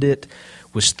presented it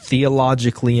was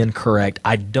theologically incorrect.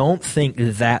 I don't think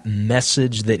that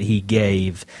message that he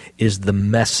gave is the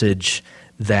message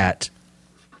that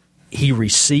he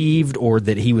received or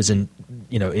that he was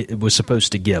it was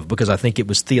supposed to give, because I think it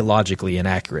was theologically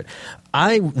inaccurate.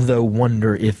 I, though,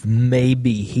 wonder if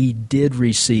maybe he did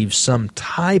receive some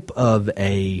type of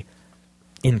a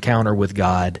encounter with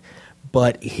God,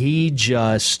 but he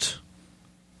just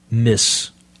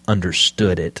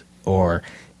misunderstood it or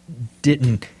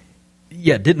didn't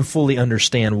fully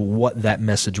understand what that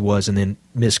message was and then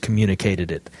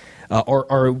miscommunicated it.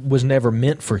 Or was never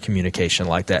meant for communication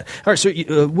like that. All right, so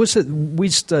we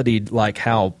studied like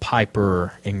how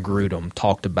Piper and Grudem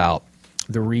talked about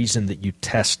the reason that you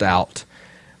test out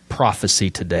prophecy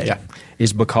today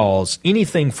is because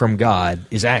anything from God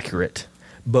is accurate,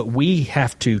 but we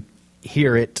have to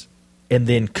hear it and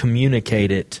then communicate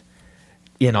it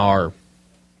in our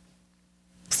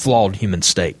flawed human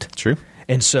state. True.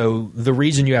 And so the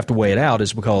reason you have to weigh it out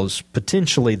is because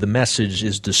potentially the message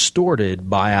is distorted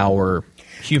by our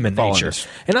human nature.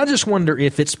 And I just wonder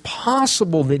if it's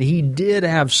possible that he did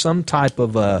have some type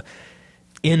of a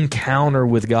encounter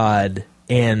with God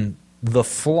and the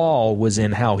flaw was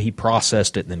in how he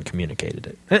processed it and then communicated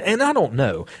it. And I don't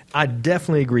know. I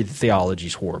definitely agree that theology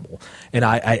is horrible. And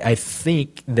I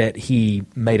think that he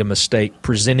made a mistake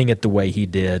presenting it the way he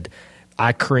did.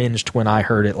 I cringed when I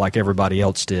heard it like everybody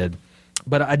else did.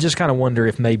 But I just kind of wonder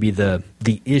if maybe the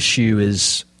issue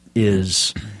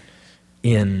is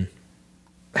in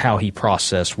how he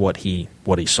processed what he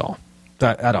saw.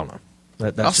 I don't know.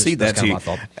 I'll see that too.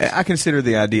 I consider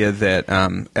the idea that I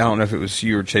don't know if it was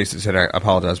you or Chase that said. I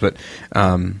apologize, but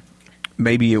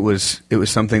maybe it was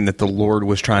something that the Lord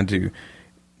was trying to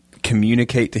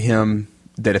communicate to him,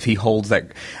 that if he holds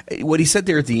that, what he said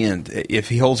there at the end, if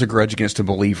he holds a grudge against a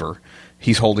believer,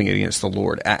 he's holding it against the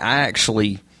Lord.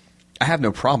 I have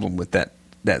no problem with that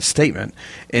statement,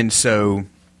 and so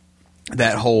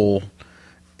that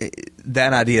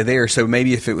idea there. So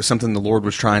maybe if it was something the Lord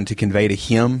was trying to convey to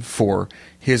him for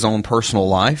his own personal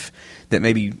life that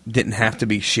maybe didn't have to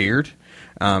be shared,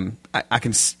 I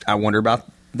wonder about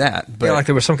that. But like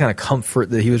there was some kind of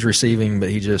comfort that he was receiving, but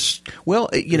he just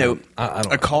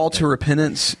a call to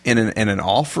repentance and an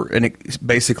offer, and it's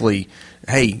basically,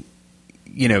 hey,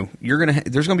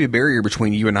 there's gonna be a barrier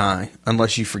between you and I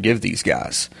unless you forgive these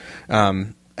guys.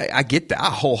 I get that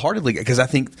wholeheartedly, because I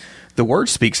think the Word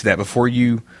speaks to that. Before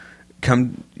you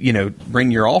come,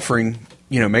 bring your offering,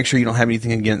 make sure you don't have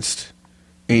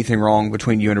anything wrong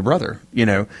between you and a brother.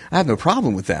 I have no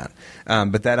problem with that.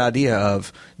 But that idea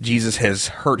of Jesus has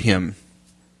hurt him.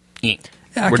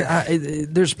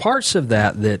 There's parts of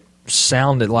that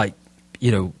sounded like,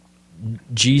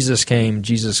 Jesus came,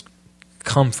 Jesus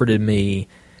comforted me,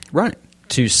 right?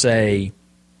 To say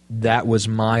that was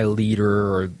my leader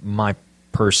or my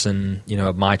person,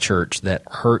 of my church that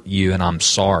hurt you, and I'm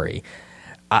sorry.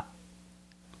 I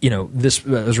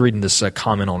was reading this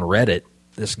comment on Reddit.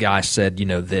 This guy said,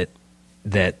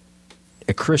 that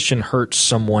a Christian hurts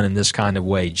someone in this kind of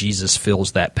way, Jesus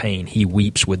feels that pain. He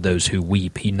weeps with those who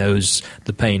weep. He knows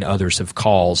the pain others have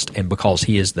caused, and because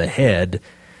he is the head,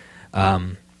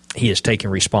 he is taking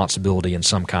responsibility in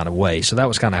some kind of way. So that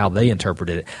was kind of how they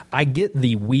interpreted it. I get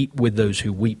the weep with those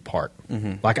who weep part.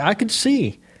 Like, I could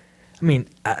see, I mean,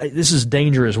 this is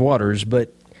dangerous waters,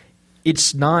 but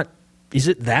it's not, is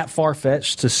it that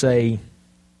far-fetched to say,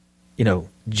 you know,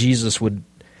 Jesus would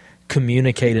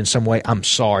communicate in some way, I'm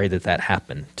sorry that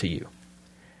happened to you?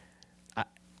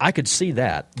 I could see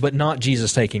that, but not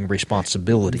Jesus taking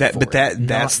responsibility for it.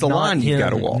 That's the line you've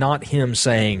got to walk. Not him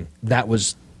saying,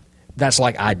 that's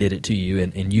like I did it to you,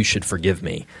 and you should forgive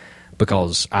me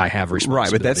because I have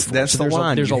responsibility. Right, but that's the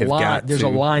line. There's a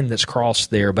line that's crossed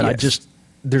there, but Yes.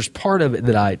 there's part of it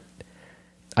that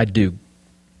I do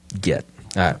get.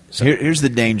 So Here's the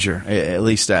danger, at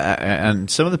least, and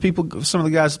some of the people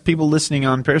listening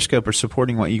on Periscope are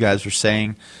supporting what you guys are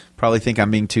saying. Probably think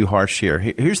I'm being too harsh here.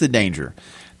 Here's the danger.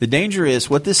 The danger is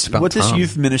what this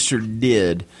youth minister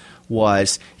did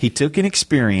was he took an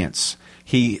experience,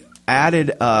 he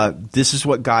added, this is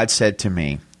what God said to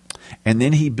me. And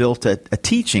then he built a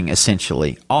teaching,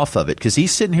 essentially, off of it. Because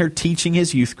he's sitting here teaching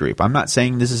his youth group. I'm not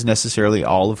saying this is necessarily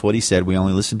all of what he said. We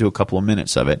only listened to a couple of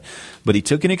minutes of it. But he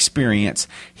took an experience.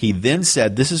 He then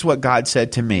said, this is what God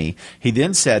said to me. He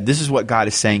then said, this is what God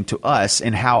is saying to us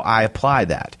and how I apply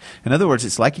that. In other words,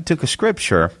 it's like he took a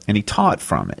scripture and he taught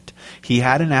from it. He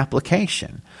had an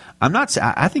application.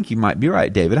 I think you might be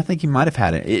right, David. I think he might have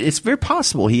had it. It's very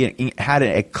possible he had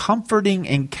a comforting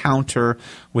encounter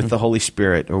with the Holy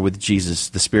Spirit or with Jesus,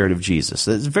 the Spirit of Jesus.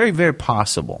 It's very, very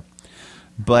possible.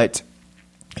 But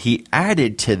he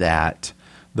added to that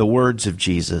the words of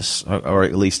Jesus, or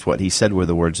at least what he said were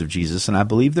the words of Jesus. And I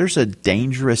believe there's a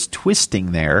dangerous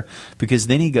twisting there because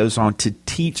then he goes on to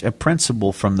teach a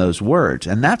principle from those words.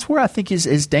 And that's where I think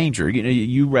is danger. You know,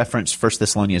 you referenced 1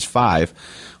 Thessalonians 5,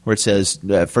 where it says,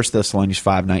 1 Thessalonians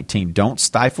 5:19, don't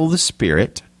stifle the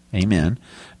Spirit, amen.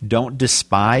 Don't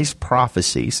despise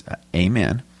prophecies,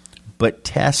 amen. But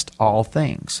test all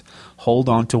things. Hold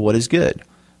on to what is good.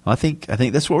 I think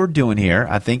that's what we're doing here.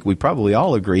 I think we probably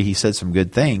all agree he said some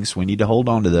good things. We need to hold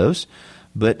on to those.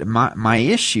 But my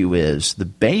issue is the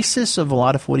basis of a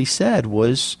lot of what he said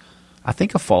was, I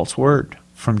think, a false word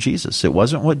from Jesus. It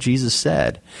wasn't what Jesus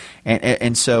said.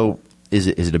 And so is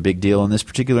it a big deal in this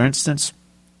particular instance?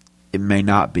 It may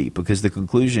not be, because the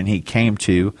conclusion he came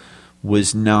to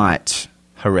was not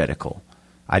heretical,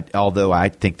 although I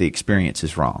think the experience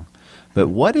is wrong. But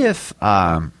what if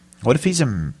he's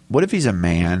a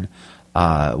man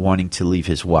wanting to leave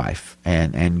his wife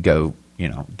and go,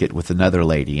 get with another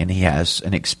lady, and he has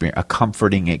a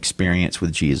comforting experience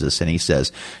with Jesus, and he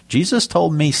says, Jesus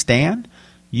told me, Stan,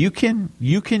 you can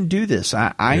do this.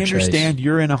 I understand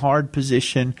you're in a hard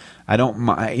position. I don't,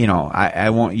 I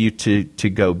want you to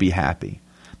go be happy.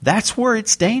 That's where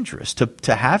it's dangerous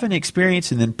to have an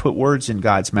experience and then put words in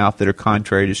God's mouth that are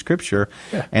contrary to Scripture.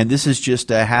 Yeah. And this is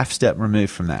just a half step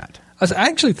removed from that. I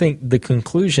actually think the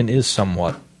conclusion is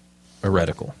somewhat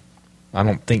heretical. I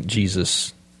don't think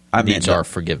Jesus needs our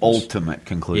forgiveness. Ultimate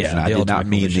conclusion. Yeah, I did not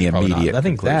mean the immediate. I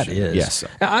think conclusion. that is. Yes.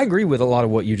 I agree with a lot of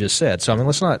what you just said. So I mean,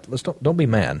 don't be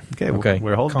mad. Okay.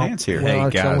 We're holding hands here. Well, hey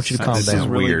guys, I want you to calm this down. is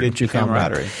weird. Good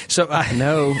camaraderie. So I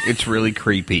No, it's really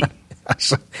creepy.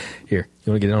 Here,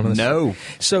 you want to get on this? No.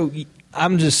 So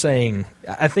I'm just saying.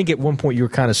 I think at one point you were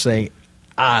kind of saying,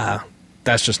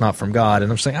 that's just not from God,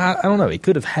 and I'm saying I don't know. He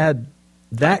could have had.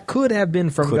 That could have been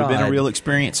from God. Could have been a real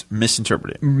experience.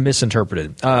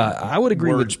 Misinterpreted. I would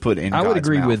agree. Words put in I would God's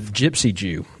agree mouth. with Gypsy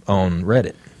Jew on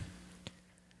Reddit.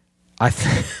 I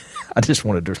just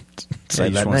wanted to say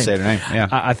that name. Say their name. Yeah.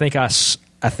 I think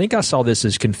I saw this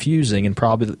as confusing, and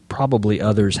probably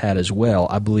others had as well.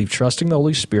 I believe trusting the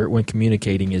Holy Spirit when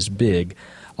communicating is big,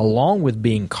 along with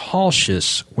being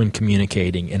cautious when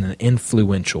communicating in an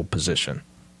influential position.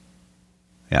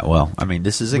 Yeah. Well, I mean,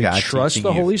 this is a guy trust teaching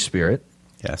the you. Holy Spirit.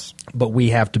 Yes. But we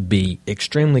have to be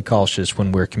extremely cautious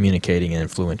when we're communicating in an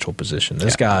influential position.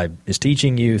 This guy is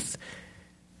teaching youth,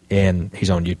 and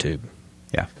he's on YouTube.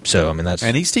 Yeah. So, I mean,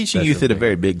 and he's teaching youth at a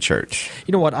very big church.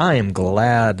 You know what? I am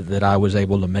glad that I was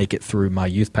able to make it through my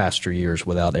youth pastor years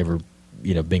without ever,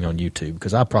 being on YouTube,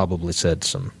 because I probably said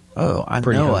some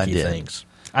pretty hokey things.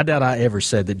 I doubt I ever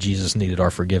said that Jesus needed our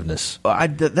forgiveness.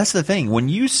 That's the thing. When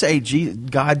you say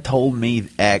God told me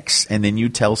X, and then you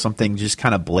tell something just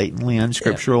kind of blatantly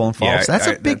unscriptural and false, that's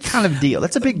a big kind of deal.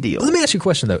 That's a big deal. Let me ask you a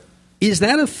question, though. Is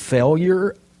that a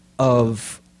failure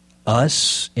of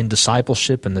us in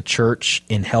discipleship in the church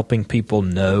in helping people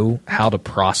know how to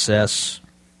process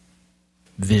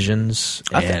visions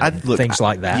and things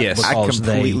like that. yes, I because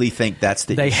completely think that's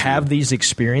the they issue. have these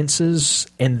experiences,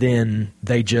 and then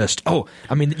they just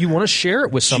you want to share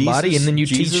it with somebody, and then you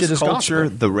teach it as culture.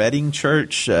 gospel. The Reading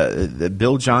Church, the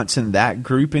Bill Johnson, that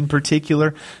group in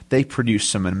particular, they produce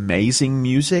some amazing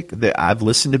music. That I've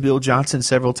listened to Bill Johnson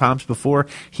several times before.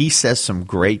 He says some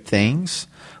great things.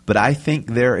 But I think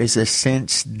there is a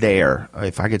sense there,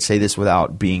 if I could say this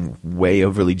without being way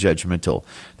overly judgmental,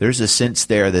 there's a sense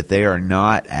there that they are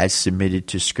not as submitted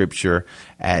to Scripture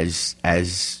as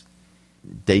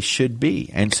they should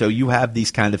be. And so you have these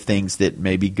kind of things that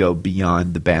maybe go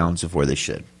beyond the bounds of where they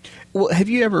should. Well, have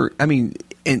you ever,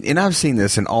 and I've seen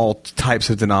this in all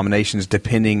types of denominations,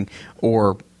 depending,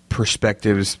 or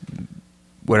perspectives,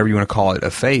 whatever you want to call it,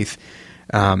 of faith,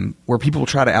 where people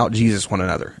try to out Jesus one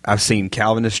another. I've seen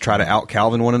Calvinists try to out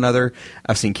Calvin one another.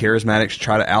 I've seen charismatics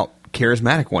try to out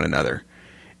charismatic one another.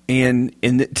 And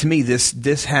to me,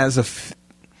 this has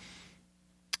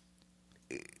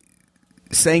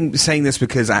saying this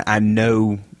because I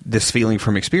know this feeling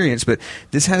from experience, but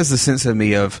this has the sense of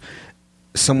me of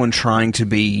someone trying to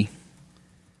be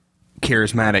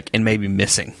charismatic and maybe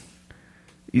missing.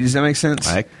 Does that make sense?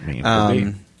 I mean, it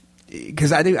could be.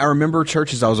 Because I remember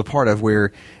churches I was a part of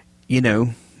where,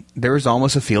 there was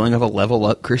almost a feeling of a level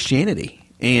up Christianity.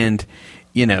 And,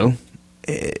 there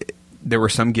were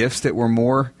some gifts that were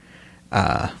more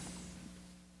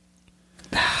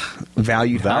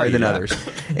valued higher than others.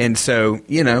 And so,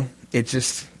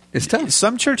 it's tough.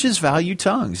 Some churches value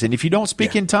tongues, and if you don't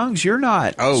speak in tongues, you're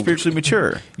not spiritually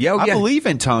mature. I believe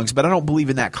in tongues, but I don't believe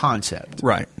in that concept.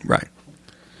 Right.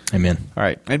 Amen. All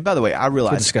right. And by the way, I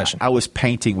realized I was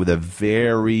painting with a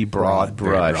very broad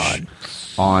brush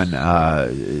on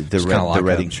the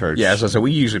Reading Church. Yeah, so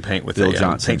we usually paint with Bill a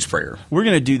Johnson paint sprayer. We're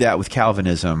going to do that with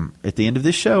Calvinism at the end of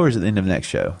this show, or is it the end of the next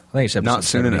show? I think it's episode Not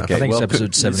soon 70. enough. I think it's Well,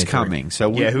 episode 73. It's coming.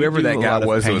 So whoever that guy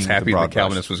was that was happy the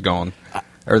Calvinist was gone,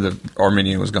 or the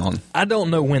Arminian was gone. I don't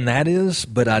know when that is,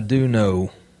 but I do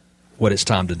know what it's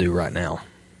time to do right now.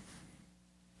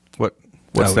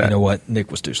 What's that? You know what? Nick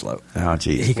was too slow. Oh,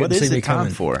 geez. He couldn't what is see me it time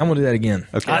coming. for? I'm going to do that again.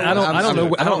 Okay. I don't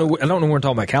know when we're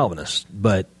talking about Calvinists,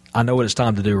 but I know what it's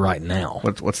time to do right now.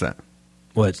 What's that?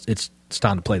 Well, it's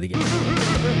time to play the game.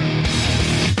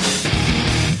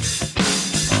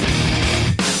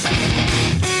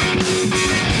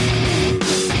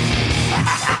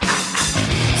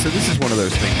 So this is one of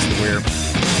those things where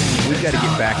we've got to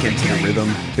get back into the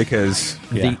rhythm because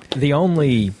The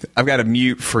only I've got to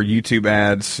mute for YouTube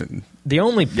ads and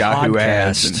Yahoo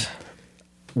ads podcast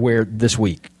where this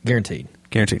week, guaranteed.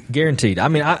 I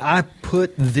mean, I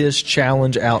put this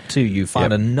challenge out to you.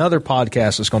 Find another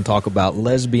podcast that's going to talk about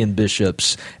lesbian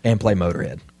bishops and play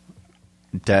Motorhead.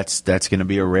 That's going to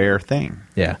be a rare thing.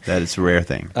 Yeah. That is a rare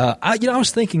thing. I was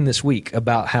thinking this week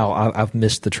about how I've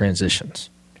missed the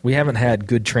transitions. We haven't had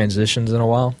good transitions in a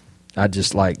while. I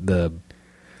just like the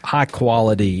high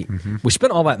quality. Mm-hmm. We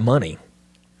spent all that money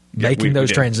making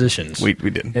those transitions. We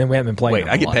did. And we haven't been playing Wait, them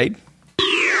I a get lot. paid?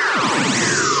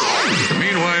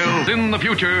 Meanwhile, in the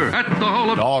future, at the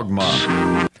Hall of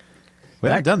Dogma. We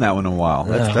haven't done that one in a while.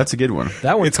 That's a good one.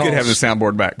 That one It's good having the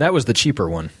soundboard back. That was the cheaper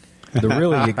one. The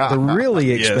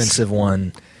really expensive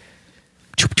one.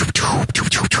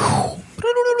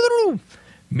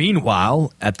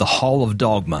 Meanwhile, at the Hall of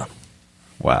Dogma.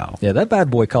 Wow. Yeah, that bad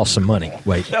boy cost some money.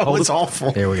 Wait. That was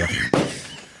awful. There we go.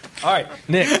 All right,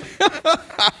 Nick.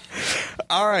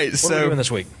 All right, What are we doing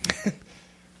this week?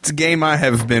 it's a game I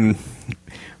have been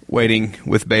waiting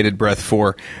with bated breath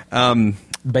for.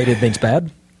 Baited things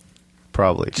bad?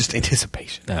 Probably. Just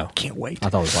anticipation. No. Can't wait. I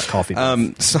thought it was like coffee.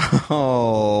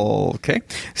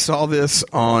 Saw this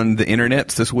on the internet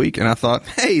this week, and I thought,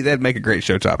 hey, that'd make a great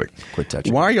show topic. Quit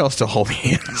touching. Why are y'all still holding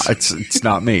hands? It's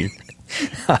not me.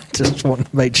 I just want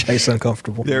to make Chase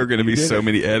uncomfortable. There are going to be so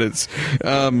many edits.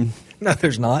 No,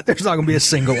 there's not. There's not going to be a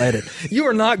single edit. You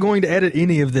are not going to edit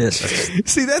any of this.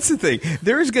 See, that's the thing.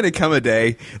 There is going to come a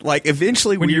day, like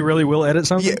eventually, When you really will edit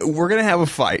something? Yeah, we're going to have a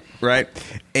fight, right?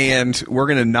 And we're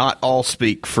going to not all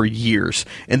speak for years.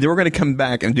 And then we're going to come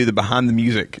back and do the behind the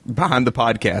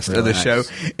podcast of the nice. show.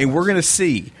 And we're going to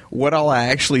see what all I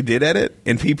actually did edit.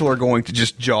 And people are going to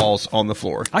just jaws on the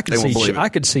floor. I They won't believe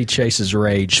it. could see Chase's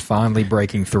rage finally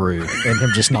breaking through and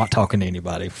him just not talking to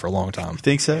anybody for a long time.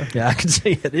 Think so? Yeah, I can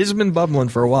see it. It's been bubbling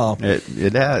for a while.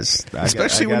 It has.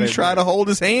 Especially when you try to hold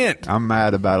his hand. I'm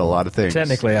mad about a lot of things.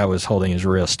 Technically, I was holding his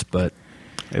wrist, but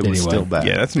it was still bad.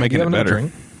 Yeah, that's do making you it have another better.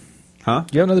 drink? Huh?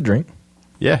 Do you have another drink?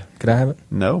 Yeah. Could I have it?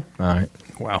 No. All right.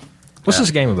 Wow. What's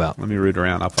this game about? Let me root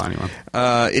around. I'll find you one.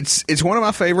 It's one of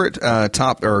my favorite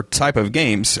type of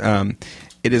games.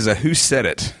 It is a Who Said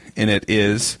It, and it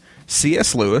is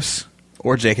C.S. Lewis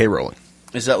or J.K. Rowling?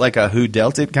 Is that like a who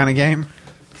dealt it kind of game?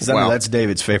 Because I know Wow. that's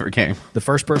David's favorite game. The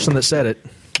first person that said it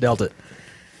dealt it.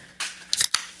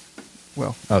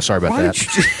 Well, Oh, sorry about why that.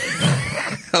 did you-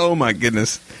 oh my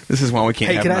goodness, this is why we can't.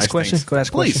 Hey, have can I nice ask a question? things. Can I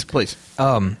ask a please, question?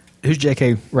 please. Who's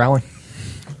J.K. Rowling?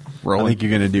 I Rowling. think you're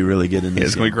going to do really good in Yeah, this.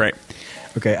 it's going to be great.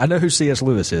 Okay, I know who C.S.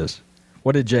 Lewis is.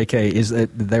 What did J.K. Is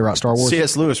that? Did they write Star Wars?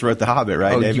 C.S. Lewis wrote The Hobbit,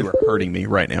 right, Oh, David? you are hurting me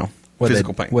right now. What'd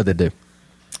Physical they, pain. What'd they do?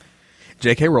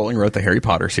 J.K. Rowling wrote the Harry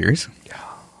Potter series.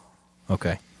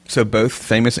 Okay. So both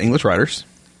famous English writers,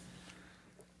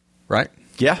 right?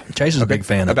 Yeah. Chase is a big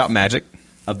fan about magic.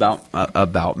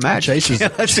 About magic. Chase is- Yeah,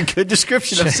 that's a good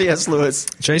description of C.S. Lewis.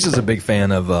 Chase is a big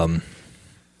fan of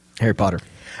Harry Potter.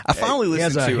 I finally He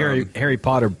has listened a to Harry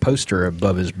Potter poster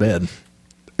above his bed.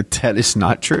 That is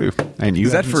not true. And you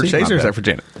Is that haven't for seen Chase my or is bed. that for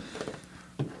Janet?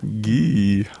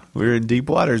 Gee, we're in deep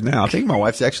waters now. I think my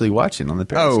wife's actually watching on the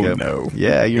Periscope. no.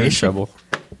 Yeah, you're in Is she? trouble.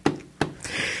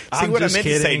 See what I meant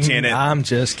to say, Janet. I'm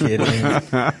just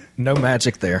kidding. No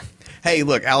magic there. Hey,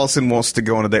 look, Allison wants to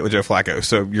go on a date with Joe Flacco,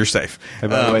 so you're safe. Hey,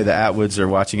 by the way, the Atwoods are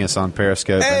watching us on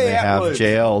Periscope, Hey, and they have Atwoods.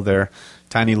 JL, their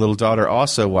tiny little daughter,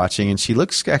 also watching, and she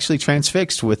looks actually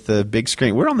transfixed with the big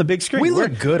screen. We're on the big screen. We We're-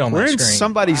 look good on We're that in screen.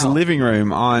 somebody's Wow. living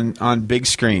room on big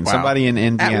screen. Wow. Somebody in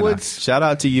Indiana. Atwoods. Shout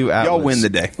out to you, Atwoods. Y'all win the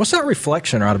day. What's that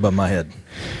reflection right above my head?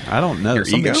 I don't know. Your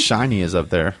Something ego? shiny is up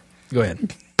there. Go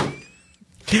ahead.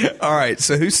 All right,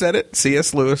 so who said it?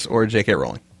 C.S. Lewis or J.K.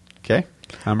 Rowling? Okay,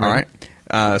 I'm All ready.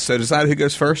 right. So decide who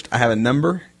goes first. I have a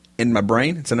number in my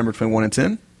brain. It's a number between 1 and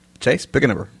 10. Chase, pick a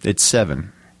number. It's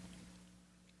 7.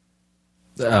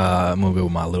 I'm going to go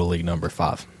with my Little League number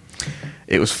 5.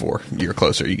 It was 4. You're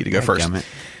closer. You get to go first. Damn it.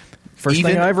 First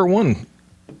Even- thing I ever won.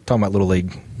 Talking about Little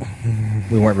League.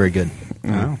 We weren't very good.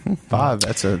 No, 5.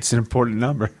 It's an important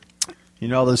number. You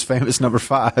know all those famous number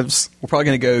 5s We're probably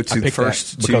going to go to I the picked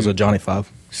first that because two. of Johnny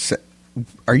 5.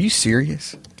 Are you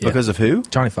serious? Yeah. because of who?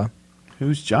 Johnny 5.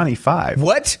 Who's Johnny 5?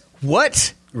 What?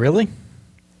 What? Really?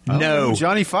 I don't know No. who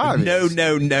Johnny 5 No, is.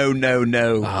 no.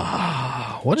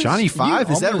 What is, Johnny 5?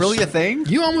 you Is that really a thing?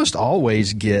 You almost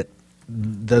always get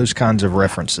those kinds of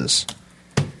references.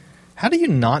 How do you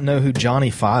not know who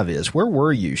Johnny 5 is? Where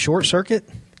were you? Short Circuit?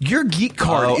 Your geek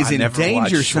card is I in never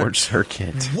danger. watched Short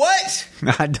Circuit. What?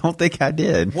 I don't think I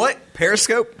did. What?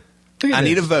 Periscope? Look at I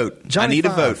need a this. vote. Johnny I need a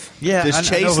 5. vote. Yeah, Does I know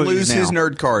Chase who he lose is his now.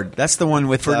 nerd card? That's the one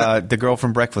with the girl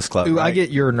from Breakfast Club. Ooh, right? I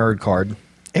get your nerd card.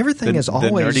 Everything the, is the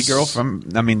always nerdy girl from.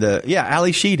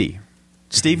 Ali Sheedy,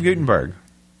 Steve Gutenberg.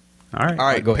 All right, All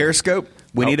right, go ahead. Periscope.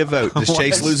 We need a vote. Does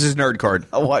Chase What? lose his nerd card?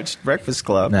 I watched Breakfast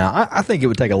Club. Now, I think it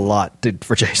would take a lot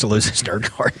for Chase to lose his nerd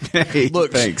card. Hey,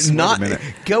 Look, thanks. Wait a not minute.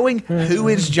 going. Who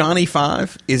is Johnny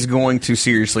 5 is going to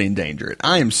seriously endanger it.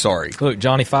 I am sorry. Look,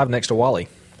 Johnny 5 next to Wally.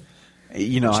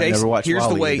 You know, I Chase, never watched here's the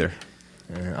Wall-E way- either.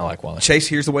 I like Wally. Chase,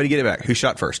 here's the way to get it back. Who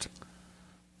shot first?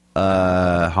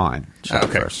 Han. Shot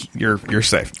Okay, first. you're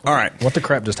safe. All right, What the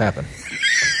crap just happened?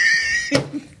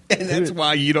 and that's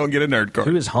why you don't get a nerd card.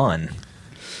 Who is Han?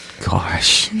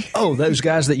 Gosh. Oh, those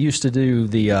guys that used to do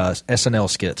the SNL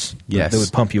skits. Yes. That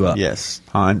would pump you up. Yes.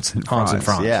 Hans and Franz.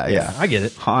 Franz. Yeah. I get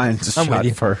it. Hans I'm with shot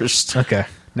you. first. Okay.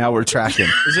 Now we're tracking.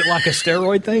 Is it like a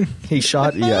steroid thing? He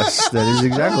shot? Yes, that is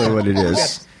exactly what it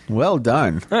is. Well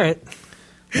done. All right.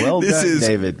 Well This done, is-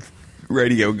 David.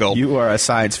 Radio Gulp. You are a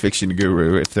science fiction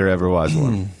guru, if there ever was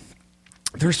one.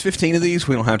 There's 15 of these.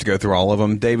 We don't have to go through all of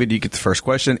them. David, you get the first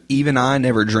question. Even I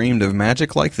never dreamed of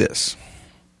magic like this.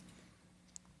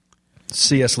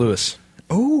 C.S. Lewis.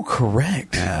 Oh,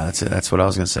 correct. Yeah, that's what I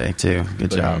was going to say, too.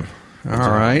 Good job. All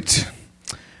right.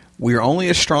 We are only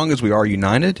as strong as we are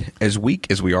united, as weak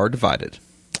as we are divided.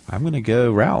 I'm going to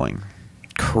go Rowling.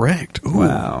 Correct. Ooh.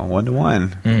 Wow,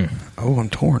 1-1. Oh, I'm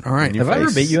torn. All right. Your Have I ever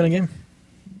face. beat you in a game?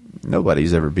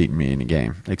 Nobody's ever beaten me in a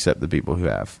game, except the people who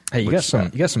have. Hey, you got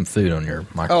some food on your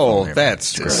microphone. Oh, there.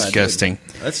 that's disgusting.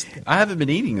 I haven't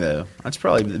been eating, though. That's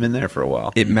probably been there for a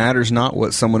while. It matters not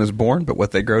what someone is born, but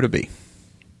what they grow to be.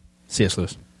 C.S.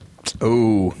 Lewis.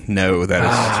 Oh, no, that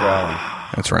is Rowling.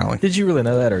 that's Rowling. Did you really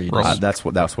know that, or you just? That's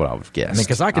what I would guess. I mean,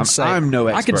 because I can say I'm no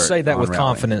expert. I can say that on with Rowling.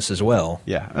 confidence as well.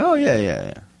 Yeah. Oh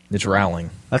yeah. It's Rowling.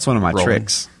 That's one of my Rolling.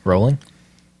 tricks. Rolling?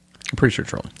 I'm pretty sure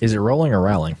it's Rowling. Is it rolling or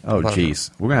Rowling? Oh,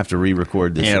 jeez. We're gonna have to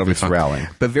re-record this. Yeah, it'll if be it's fun. Rowling.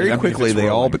 But very I mean, if quickly, it's they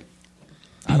all. rolling.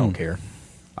 I don't care.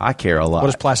 I care a lot. What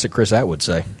does Plastic Chris Atwood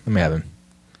say? Let me have him.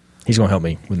 He's going to help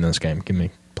me win this game. Give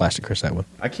me Plastic Chris Atwood.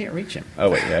 I can't reach him. Oh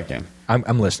wait, yeah, I can.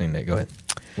 I'm listening, Nick. Go ahead.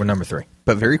 We're number 3.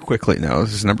 But very quickly, no,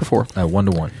 this is number 4.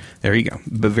 1-1. There you go.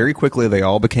 But very quickly, they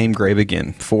all became grave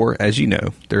again. For, as you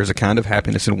know, there is a kind of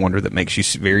happiness and wonder that makes you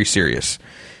very serious.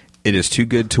 It is too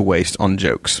good to waste on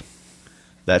jokes.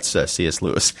 That's C.S.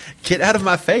 Lewis. Get out of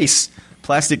my face,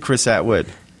 Plastic Chris Atwood.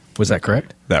 Was that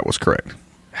correct? That was correct.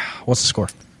 What's the score?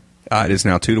 It is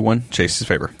now 2-1, Chase's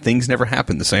favor. Things never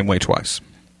happen the same way twice.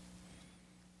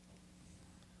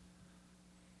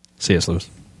 C.S. Lewis.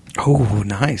 Oh,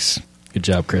 nice. Good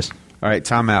job, Chris. All right,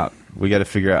 time out. We got to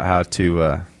figure out how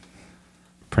to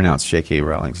pronounce J.K.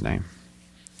 Rowling's name.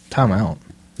 Time out.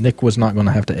 Nick was not going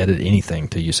to have to edit anything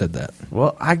till you said that.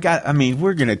 Well,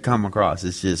 we're going to come across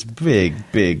as just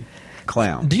big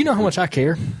clown. Do you know how much I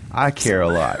care? I care a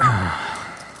lot.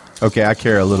 Okay, I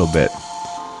care a little bit.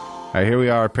 All right, here we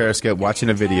are, Periscope, watching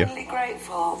a video. I'm really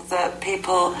grateful that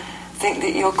people think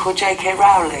that you're called J.K.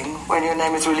 Rowling when your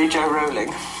name is really Joe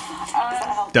Rowling.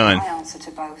 Done. My answer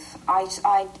to both. I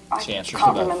She answers to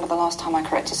can't both. remember the last time I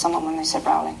corrected someone when they said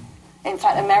Rowling. In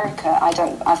fact, America,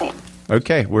 I think...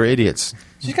 Okay, we're idiots.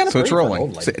 She's kind of So it's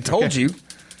rolling. I told you.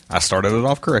 I started it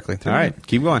off correctly. All right,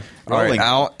 keep going. All right, Rolling.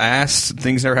 I'll ask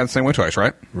things never happen the same way twice,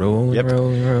 right? Rolling, Yep.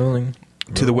 rolling.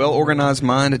 To the well-organized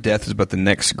mind, death is but the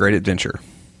next great adventure.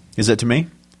 Is that to me?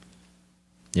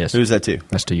 Yes. Who's that to?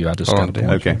 That's to you. I just Oh, got a point.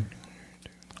 Okay.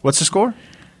 What's the score?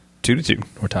 2-2.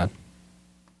 We're tied.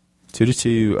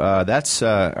 2-2. That's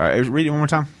all right. Read it one more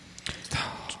time.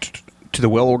 To the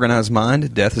well-organized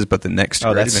mind, death is but the next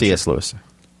Oh, great that's adventure. C.S. Lewis.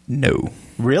 No.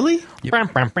 Really? Ooh,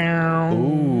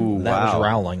 Ooh, that wow. was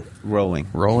Rowling. Rolling.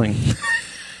 Rolling.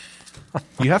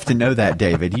 You have to know that,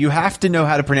 David. You have to know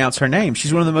how to pronounce her name.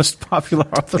 She's one of the most popular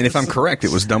authors. And if I'm correct,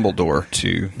 it was Dumbledore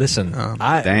to... Listen, Um,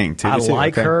 I dang, 2-2, I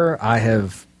like okay. her.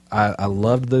 I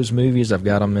loved those movies. I've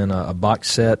got them in a box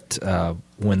set.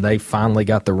 When they finally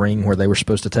got the ring where they were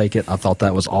supposed to take it, I thought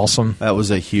that was awesome. that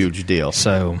was a huge deal.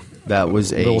 So That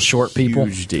was a Little short people.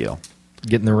 huge deal.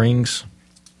 getting the rings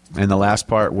And the last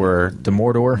part where to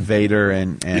Mordor. Vader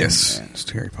and Yes. It's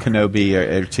Harry Potter. Kenobi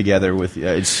are together with.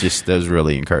 It's just that was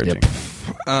really encouraging.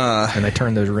 Yep. And they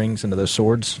turned those rings into those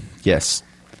swords. Yes.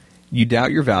 You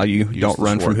doubt your value. Don't the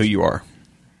run from swords. who you are.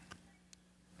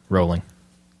 Rolling.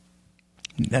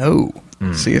 No.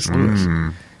 C.S. Lewis.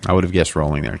 I would have guessed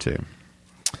rolling there too.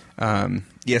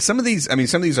 Yeah, some of these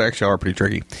actually are pretty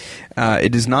tricky.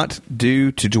 It is not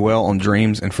due to dwell on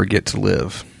dreams and forget to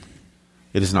live.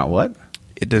 It is not what?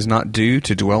 It does not do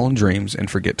to dwell on dreams and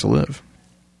forget to live.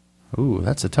 Ooh,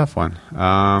 that's a tough one.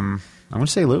 I'm going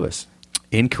to say Lewis.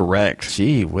 Incorrect.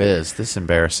 Gee whiz, this is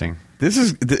embarrassing.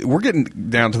 We're getting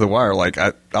down to the wire. Like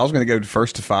I was going to go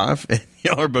first to 5, and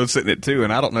y'all are both sitting at 2,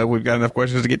 and I don't know if we've got enough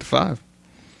questions to get to 5.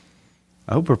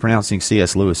 I hope we're pronouncing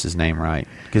C.S. Lewis's name right.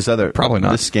 Because Probably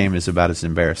not. This game is about as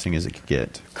embarrassing as it could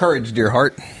get. Courage, dear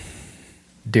heart.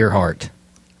 Dear Heart.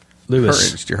 Lewis.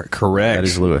 Courage, dear heart. Correct. That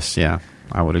is Lewis, yeah.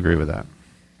 I would agree with that.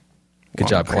 Good Well,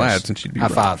 job, I'm glad Chris. since you'd be High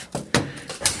right. five.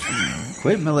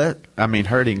 Quit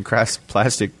hurting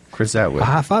plastic Chris Atwood. I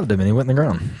high fived him and he went in the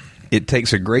ground. It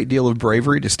takes a great deal of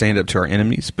bravery to stand up to our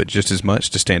enemies, but just as much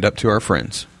to stand up to our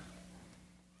friends.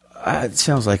 It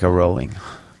sounds like a rolling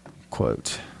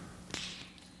quote.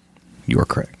 You are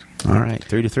correct. All right,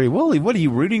 3-3. Wooly, what are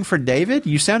you rooting for, David?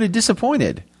 You sounded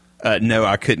disappointed. No,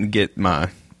 I couldn't get my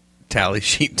tally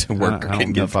sheet to work. I I don't couldn't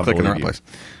know get if I click in the right believe place.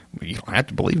 Well, you don't have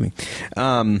to believe me.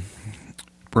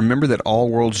 Remember that all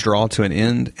worlds draw to an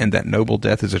end, and that noble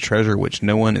death is a treasure which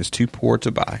no one is too poor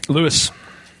to buy. Lewis.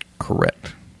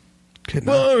 Correct. Good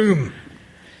night. Boom.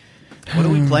 What are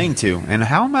we playing to? And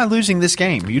how am I losing this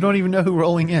game? You don't even know who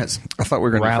rolling is. I thought we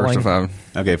were going to do first to Rowling.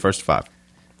 5. Okay, first to 5.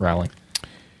 Rowling.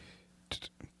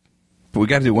 But we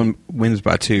got to do one wins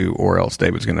by 2, or else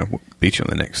David's going to beat you on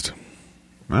the next.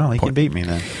 Well, he can beat me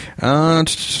then.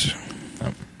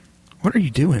 What are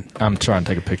you doing? I'm trying to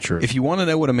take a picture. If you want to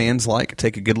know what a man's like,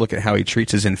 take a good look at how he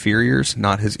treats his inferiors,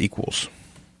 not his equals.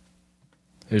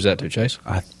 Who's that to, Chase?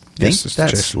 I think Yes, it's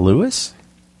that's Jason. Lewis.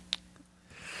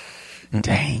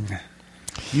 Dang.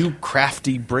 You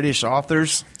crafty British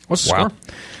authors. What's the Wow.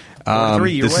 score?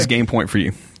 3 your This way. is game point for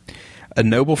you. A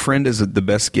noble friend is the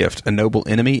best gift. A noble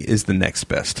enemy is the next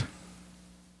best.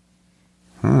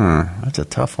 That's a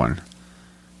tough one.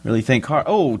 Really think hard.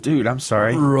 Oh, dude, I'm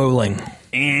sorry. Rolling.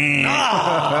 It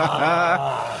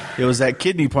was that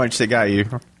kidney punch that got you.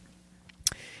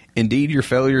 Indeed, your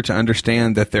failure to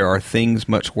understand that there are things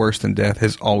much worse than death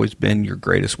has always been your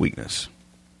greatest weakness.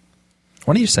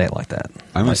 Why do you say it like that?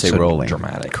 I'm gonna Like say so rolling.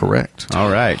 Dramatic. Correct. All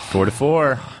right,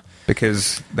 4-4.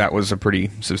 Because that was a pretty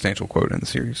substantial quote in the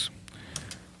series.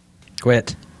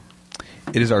 Quit.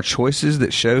 It is our choices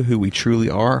that show who we truly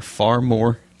are far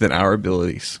more than our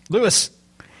abilities. Lewis.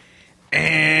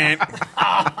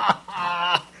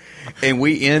 And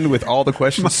we end with all the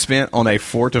questions spent on a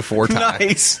 4-4 tie.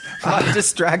 Nice. My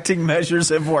distracting measures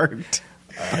have worked.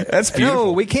 That's beautiful.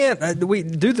 No, we can't. We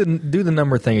do the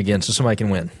number thing again so somebody can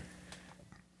win.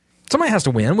 Somebody has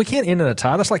to win. We can't end in a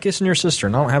tie. That's like kissing your sister.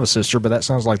 And I don't have a sister, but that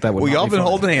sounds like that would Well, not y'all be been fun.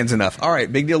 holding hands enough. All right,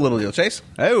 big deal, little deal. Chase?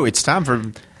 Oh, it's time for.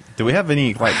 Do we have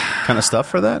any kind of stuff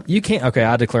for that? You can't. Okay,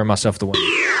 I declare myself the winner.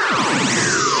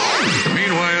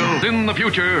 Meanwhile, in the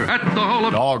future, at the Hall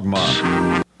of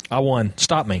Dogma. I won.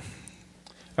 Stop me.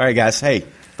 All right, guys. Hey,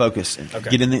 focus. Okay.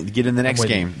 Get in the next with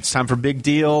you. game. It's time for big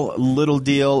deal, little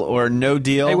deal, or no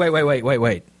deal. Hey,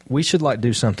 wait. We should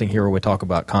do something here where we talk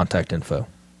about contact info.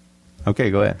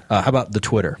 Okay, go ahead. How about the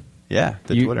Twitter? Yeah,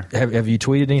 Twitter. Have you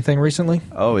tweeted anything recently?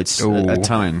 Oh, it's a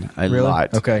ton, a Really?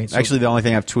 lot. Okay, so- Actually, the only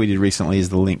thing I've tweeted recently is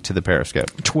the link to the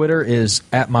Periscope. Twitter is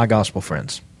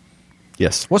 @MyGospelFriends.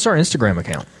 Yes. What's our Instagram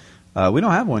account? We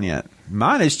don't have one yet.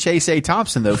 Mine is Chase A.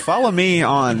 Thompson, though. Follow me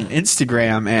on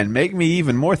Instagram and make me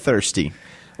even more thirsty,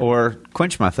 or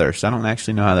quench my thirst. I don't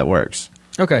actually know how that works.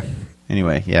 Okay,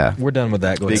 Anyway, yeah. we're done with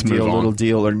that. Go Big ahead. deal, move on. little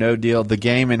deal, or no deal. The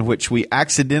game in which we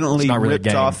accidentally It's not really a ripped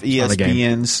game. off It's not a game.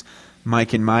 ESPN's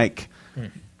Mike and Mike.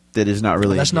 That is not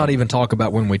really. Let's a not game. even talk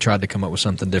about when we tried to come up with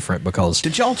something different because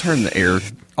Did y'all turn the air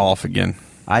off again?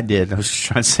 I did. I was just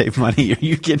trying to save money.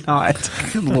 You cannot.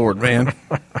 Good Lord, man.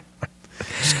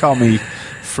 Just call me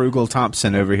Frugal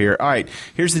Thompson over here. All right,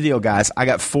 here's the deal, guys. I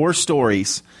got 4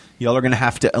 stories. Y'all are going to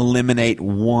have to eliminate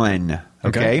one.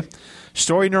 Okay?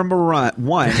 Story number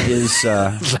 1 is.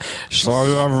 sorry,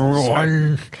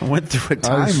 everyone. I went through a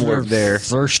time warp there.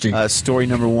 Thirsty. Story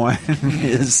number 1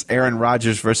 is Aaron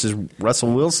Rodgers versus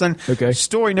Russell Wilson. Okay.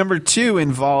 Story number 2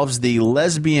 involves the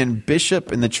lesbian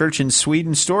bishop in the church in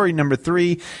Sweden. Story number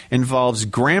 3 involves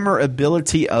grammar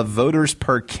ability of voters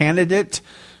per candidate.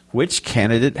 Which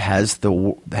candidate has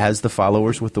the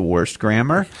followers with the worst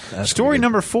grammar? Story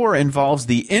number 4 involves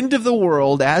the end of the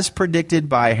world as predicted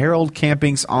by Harold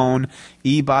Camping's own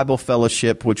E-Bible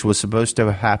Fellowship, which was supposed to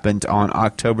have happened on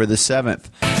October the 7th.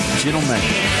 Gentlemen.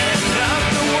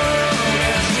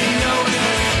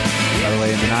 By the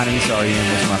way, in the 90s,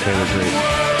 R.E.M. was my favorite group.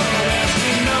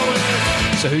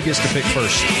 So who gets to pick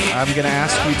first? I'm going to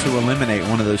ask you to eliminate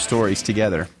one of those stories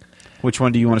together. Which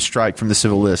one do you want to strike from the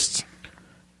civil lists?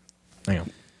 Hang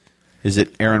on. Is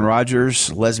it Aaron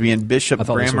Rodgers, lesbian bishop, I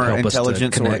thought this would grammar, help us to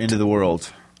intelligence, or connect. end of the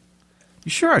world?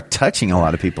 You sure are touching a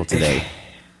lot of people today.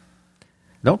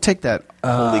 Don't take that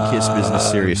holy kiss business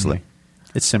seriously.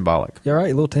 It's symbolic. You all right?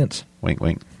 A little tense. Wink,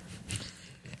 wink.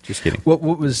 Just kidding. What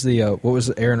was the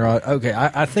Aaron Rod? Okay,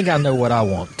 I think I know what I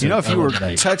want. To You know, if you were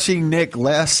eliminate. touching Nick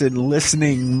less and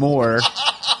listening more,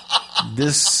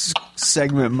 this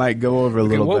segment might go over a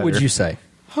Okay, little what better. would you say?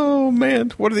 Oh,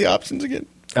 man. What are the options again?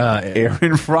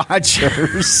 Aaron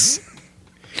Rodgers.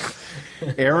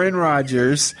 Aaron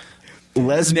Rodgers,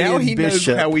 lesbian Now he knows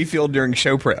bishop, how we feel during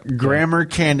show prep. grammar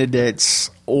candidates,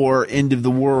 or end of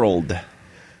the world.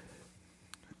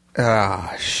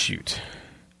 Ah, shoot.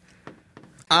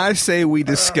 I say we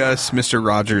discuss Mr.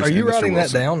 Rogers. Are you and Mr. writing that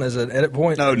Wilson. down as an edit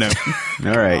point? Oh, no.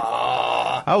 All right.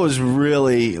 I was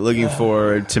really looking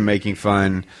forward to making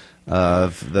fun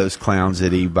of those clowns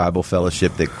at E-Bible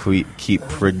Fellowship that keep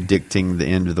predicting the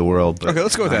end of the world. But Okay,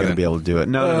 let's go with I'm that not going then. to be able to do it.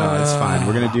 No, it's fine.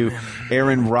 We're going to do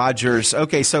Aaron Rodgers.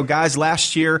 Okay, so guys,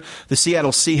 last year, the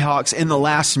Seattle Seahawks, in the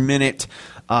last minute,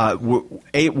 were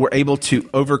able to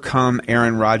overcome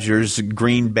Aaron Rodgers'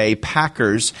 Green Bay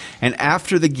Packers. And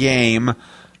after the game,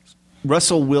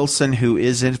 Russell Wilson, who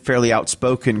is a fairly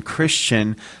outspoken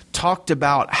Christian, talked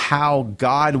about how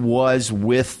God was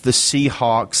with the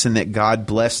Seahawks and that God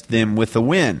blessed them with a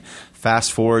win.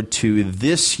 Fast forward to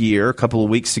this year, a couple of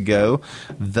weeks ago,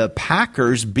 the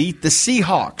Packers beat the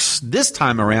Seahawks this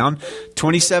time around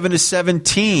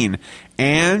 27-17.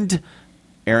 And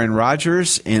Aaron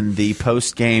Rodgers in the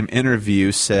post-game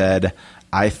interview said,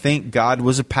 "I think God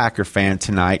was a Packer fan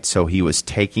tonight, so he was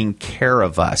taking care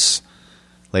of us."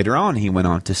 Later on, he went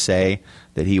on to say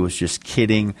that he was just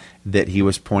kidding, that he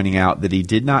was pointing out that he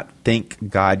did not think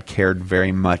God cared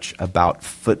very much about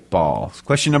football.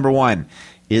 Question number 1,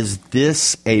 is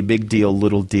this a big deal,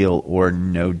 little deal, or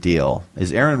no deal?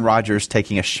 Is Aaron Rodgers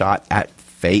taking a shot at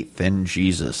faith in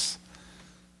Jesus?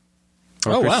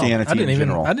 Or Oh wow! Christianity in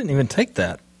general? I didn't even take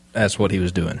that as what he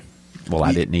was doing. Well,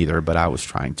 I didn't either, but I was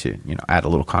trying to, add a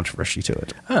little controversy to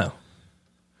it.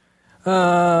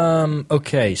 Oh.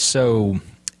 Okay, so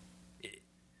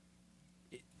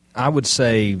I would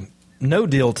say no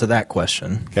deal to that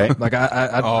question. Okay. Like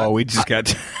We just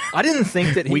got I didn't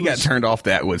think that he we got was, turned off.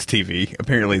 That was TV.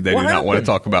 Apparently, they What did not want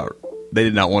to happened? talk about. They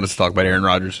did not want us to talk about Aaron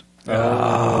Rodgers.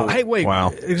 Hey, wait.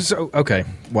 Wow. So, okay.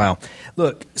 Wow.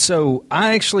 Look, so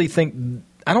I actually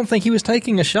I don't think he was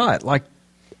taking a shot. Like,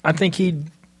 I think he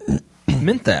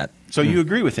meant that. So you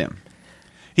agree with him?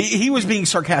 He was being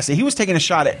sarcastic. He was taking a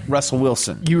shot at Russell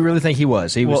Wilson. You really think he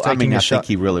was? He was taking a shot. I think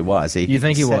he really was. You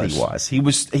think he said was? He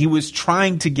was. He was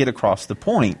trying to get across the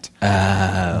point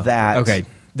that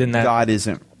then God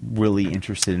isn't really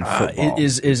interested in football.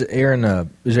 Is Aaron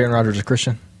Rodgers a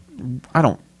Christian? I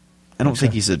don't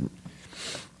think he's a.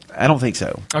 I don't think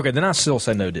so. Okay, then I still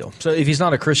say no deal. So if he's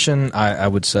not a Christian, I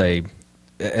would say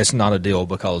it's not a deal,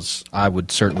 because I would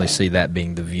certainly see that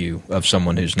being the view of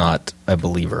someone who's not a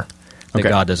believer, that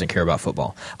God doesn't care about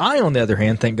football. I, on the other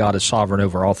hand, think God is sovereign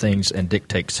over all things and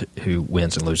dictates who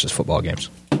wins and loses football games.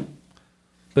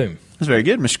 Boom. That's very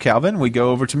good, Mr. Calvin. We go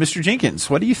over to Mr. Jenkins.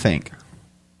 What do you think?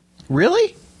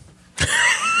 Really?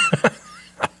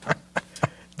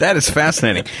 That is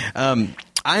fascinating.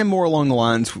 I am more along the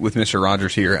lines with Mr.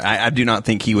 Rogers here. I do not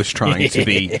think he was trying to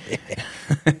be.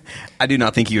 I do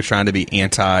not think he was trying to be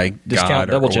anti-God.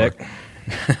 Discount, double check.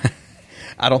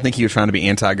 I don't think he was trying to be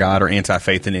anti-God or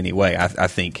anti-faith in any way. I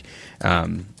think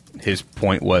his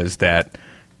point was that,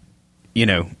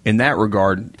 in that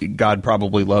regard, God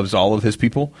probably loves all of his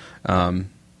people.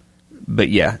 But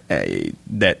yeah,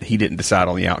 that he didn't decide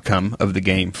on the outcome of the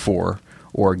game for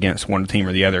or against one team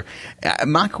or the other.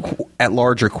 My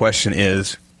at-larger question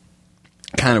is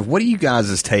kind of, what do you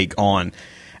guys' take on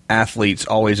athletes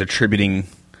always attributing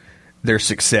their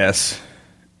success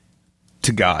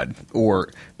to God, or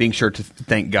being sure to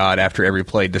thank God after every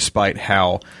play, despite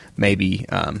how maybe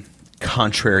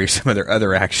contrary some of their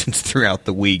other actions throughout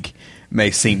the week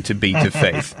may seem to be to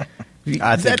faith?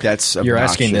 I think that's obnoxious. You're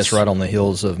asking this right on the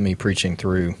heels of me preaching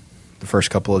through the first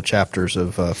couple of chapters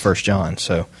of 1 John,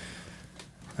 so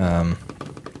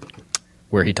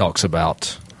where he talks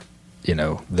about,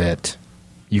 that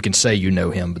you can say you know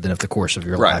him, but then if the course of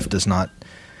your life does not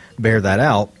bear that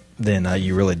out, then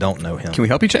you really don't know him. Can we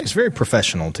help you, Chase? It's very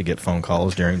professional to get phone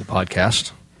calls during the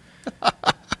podcast.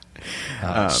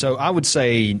 So I would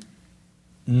say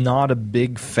not a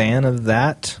big fan of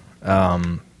that. Don't,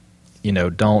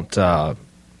 if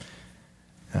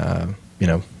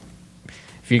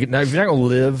you're not going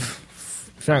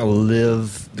to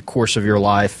live the course of your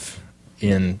life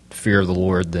in fear of the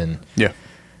Lord, then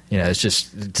it's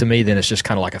just, to me, then it's just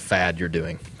kind of like a fad you're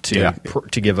doing to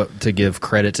give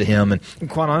credit to him. And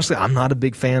quite honestly, I'm not a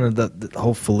big fan of the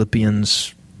whole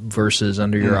Philippians verses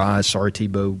under your eyes. Sorry,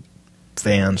 Tebow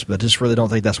fans, but I just really don't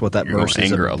think that's what that verse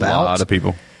is about. A lot of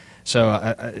people. So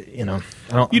I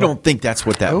don't. You don't think that's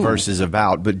what that verse is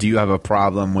about, but do you have a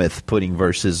problem with putting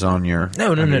verses on your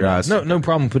eyes? No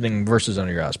problem putting verses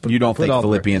under your eyes. You don't think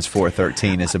Philippians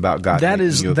 4:13 is about God? That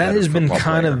has been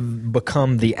kind of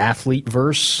become the athlete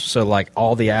verse. So like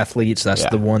all the athletes, that's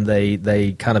the one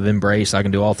they kind of embrace. I can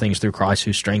do all things through Christ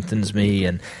who strengthens me,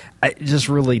 and just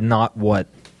really not what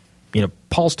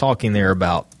Paul's talking there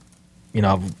about.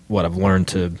 I've learned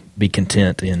to be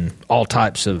content in all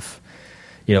types of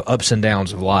ups and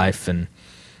downs of life, and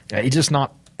it's just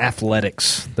not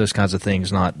athletics, those kinds of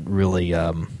things, not really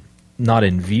not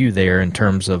in view there in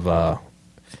terms of I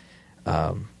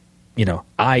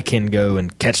can go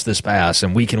and catch this pass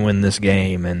and we can win this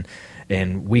game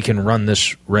and we can run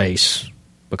this race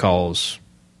because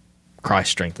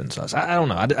Christ strengthens us. I don't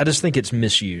know. I just think it's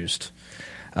misused.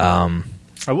 I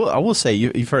will say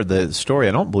you've heard the story.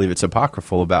 I don't believe it's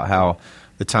apocryphal about how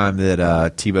the time that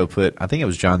Tebow put, I think it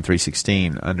was John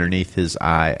 3:16 underneath his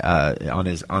eye, on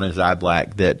his eye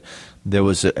black, that there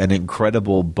was an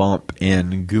incredible bump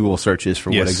in Google searches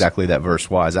for what exactly that verse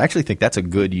was. I actually think that's a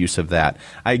good use of that.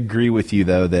 I agree with you,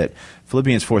 though, that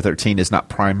Philippians 4:13 is not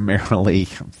primarily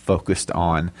focused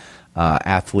on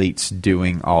athletes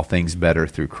doing all things better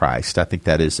through Christ. I think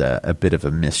that is a bit of a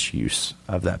misuse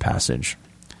of that passage.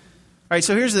 All right,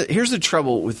 so here's the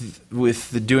trouble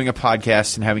with doing a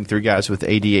podcast and having three guys with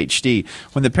ADHD.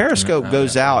 When the Periscope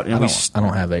goes out and I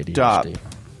don't have ADHD. Stop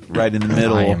right in the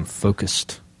middle. I am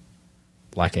focused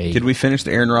like a... Did we finish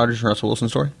the Aaron Rodgers and Russell Wilson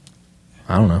story?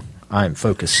 I don't know. I am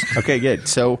focused. Okay, good.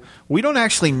 So we don't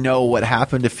actually know what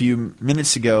happened a few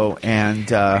minutes ago, and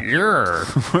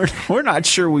we're not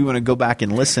sure we want to go back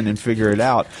and listen and figure it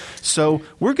out. So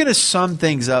we're going to sum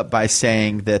things up by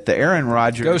saying that the Aaron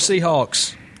Rodgers... Go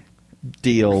Seahawks.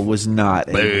 Deal was not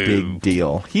a big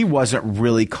deal. He wasn't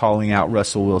really calling out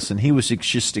Russell Wilson. He was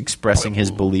just expressing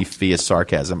his belief via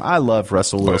sarcasm. I love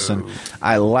Russell Wilson.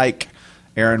 I like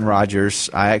Aaron Rodgers.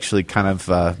 I actually kind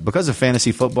of, because of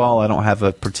fantasy football, I don't have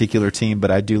a particular team, but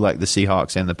I do like the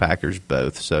Seahawks and the Packers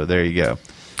both. So there you go.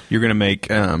 you're going to make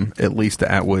at least the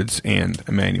Atwoods and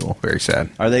Emmanuel very sad.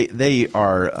 Are they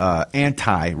are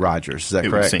anti-Rogers? Is that It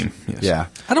would correct? seem, yes. Yeah.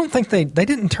 I don't think they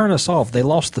didn't turn us off. They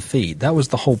lost the feed. That was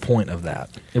the whole point of that.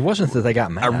 It wasn't that they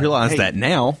got mad. I realize Hey, that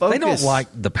now. They don't like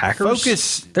the Packers.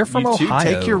 Focus. They're from you two,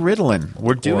 Ohio. Take your Ritalin.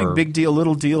 We're doing Or- big deal,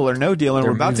 little deal, or no deal, and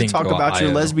They're we're about to moving talk to about your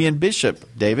Ohio. lesbian bishop,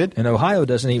 David. And Ohio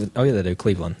doesn't even. Oh yeah, they do.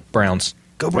 Cleveland Browns.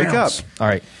 Go Wake Browns! up. All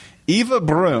right. Eva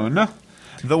Brun,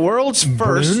 the world's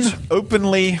first Brun?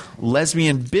 openly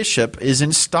lesbian bishop, is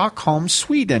in Stockholm,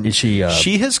 Sweden. Is she,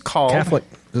 she has called Catholic.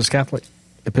 Is this Catholic?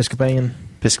 Episcopalian?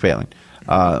 Episcopalian.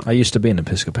 I used to be an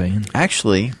Episcopalian.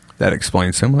 Actually, That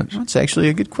explains so much. that's actually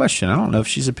a good question. I don't know if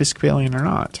she's Episcopalian or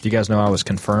not. Do you guys know I was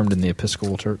confirmed in the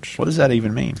Episcopal Church What does that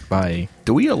even mean? by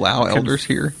Do we allow elders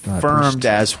here? Confirmed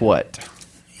as what?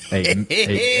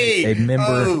 a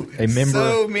member, a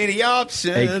member, many a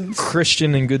options.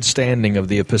 Christian in good standing of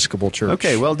the Episcopal Church.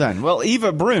 Okay, well done. Well,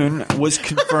 Eva Brun was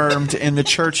confirmed in the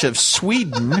Church of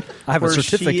Sweden. I have a where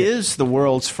certificate. She is the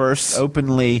world's first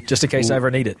openly. Just in case I ever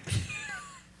need it.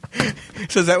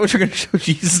 So is that what you're going to show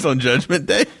Jesus on Judgment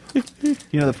Day?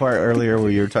 You know the part earlier where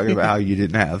you were talking about how you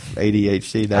didn't have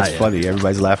ADHD? That's yeah. funny.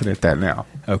 Everybody's laughing at that now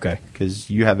Okay. because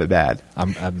you have it bad.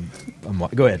 I'm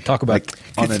go ahead. Talk about Like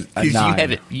on a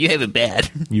 9, you have it bad.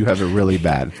 you have it really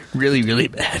bad. Really, really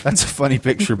bad. That's a funny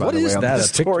picture, by What the way. is on that? the A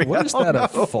picture- story. what is I don't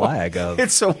that a know. flag of?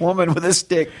 It's a woman with a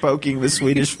stick poking the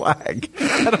Swedish flag.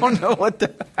 I don't know what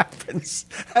that happens.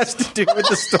 Has to do with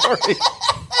the story.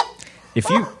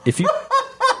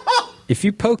 If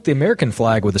you poke the American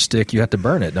flag with a stick, you have to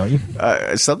burn it, don't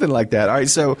you? Something like that. All right,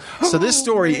 so this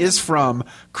story is from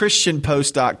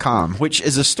ChristianPost.com, which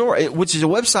is a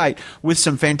website with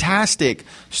some fantastic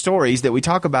stories that we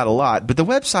talk about a lot. But the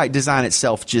website design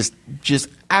itself just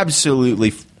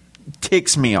absolutely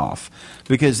ticks me off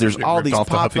because there's all ripped these off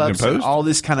the Huffington pop-ups and Post? all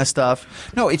this kind of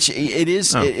stuff. No,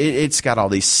 it's got all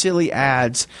these silly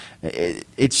ads.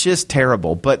 It's just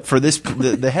terrible. But for this,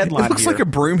 the headline It looks here, like a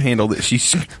broom handle that she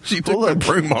took Well, the look.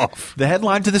 broom off. the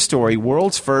headline to the story: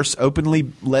 World's first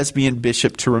openly lesbian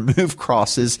bishop to remove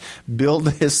crosses,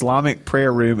 build Islamic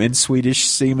prayer room in Swedish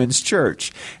Siemens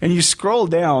Church. And you scroll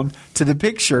down to the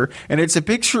picture, and it's a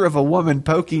picture of a woman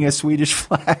poking a Swedish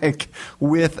flag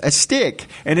with a stick,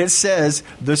 and it says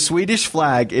the Swedish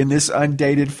flag in this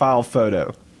undated file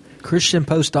photo.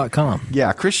 ChristianPost.com.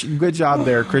 Yeah, Christian. Good job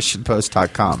there,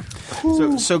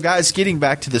 ChristianPost.com. So, guys, getting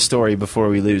back to the story before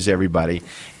we lose everybody,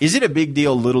 is it a big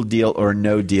deal, little deal, or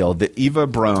no deal that Eva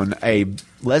Brun, a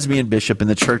lesbian bishop in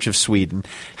the Church of Sweden,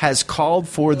 has called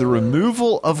for the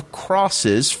removal of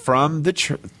crosses from the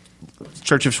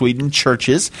Church of Sweden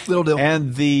churches, Little deal.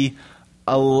 and the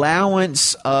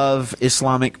allowance of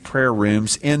Islamic prayer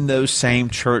rooms in those same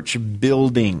church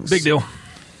buildings? Big deal.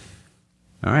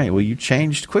 All right. Well, you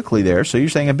changed quickly there, so you're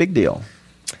saying a big deal.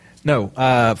 No,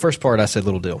 first part I said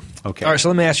little deal. Okay. All right, so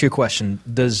let me ask you a question.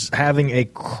 Does having a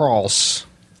cross,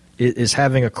 is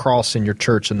having a cross in your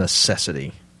church a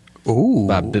necessity Ooh.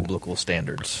 by biblical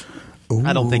standards?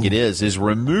 I don't think it is. Is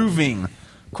removing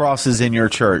crosses in your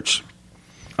church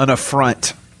an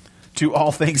affront to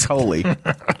all things holy?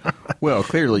 Well,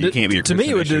 clearly you can't be a To Christian. me,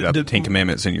 it would if you do- have the do- Ten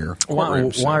Commandments in your Why,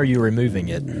 courtroom. so- why are you removing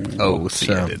it? Oh, see,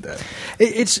 So- I did that.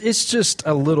 It's just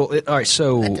a little. All right,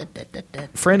 so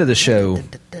friend of the show,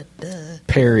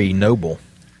 Perry Noble,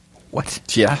 What?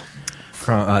 Yeah.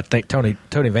 from I think Tony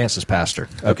Vance's pastor.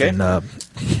 Okay. In,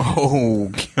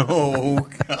 Oh,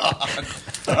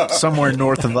 Somewhere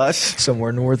north of us.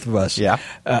 somewhere north of us. Yeah.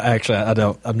 Actually, I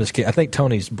don't. I'm just kidding. I think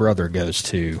Tony's brother goes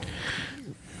to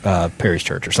Perry's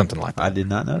church or something like that. I did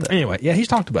not know that. Anyway, yeah, he's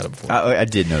talked about it before. I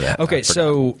did know that. Okay, I forgot.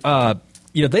 so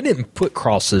they didn't put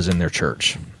crosses in their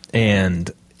church, and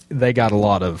they got a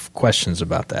lot of questions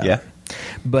about that. Yeah.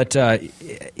 But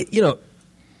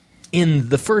in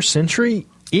the first century,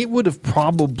 it would have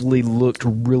probably looked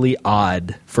really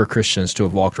odd for Christians to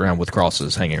have walked around with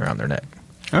crosses hanging around their neck,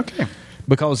 Okay.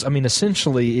 because I mean,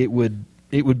 essentially, it would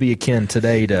be akin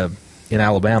today to in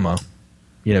Alabama,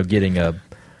 getting a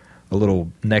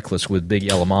little necklace with Big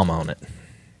Yellow Mama on it.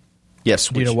 Yes.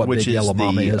 Do you know what which Big is Yellow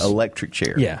Mama the is? electric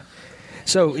chair. Yeah.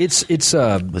 So it's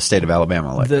The state of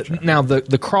Alabama electric chair. now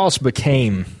the cross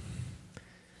became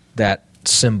that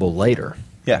symbol later.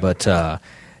 Yeah. But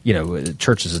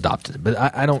churches adopted it. But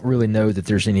I don't really know that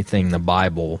there's anything the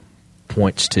Bible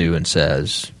points to and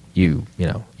says you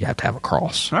have to have a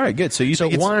cross. All right, good. So So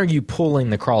why are you pulling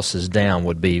the crosses down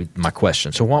would be my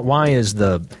question. So why is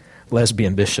the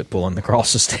lesbian bishop pulling the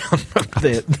crosses down from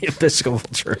the Episcopal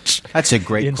Church? That's a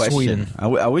great in question. Sweden.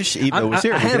 I wish Eva was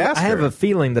here. I We could have, ask I have her. a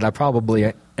feeling that I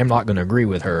probably am not going to agree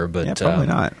with her, but Yeah, probably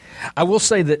not. I will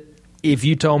say that if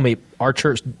you told me our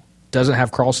church doesn't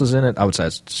have crosses in it, I would say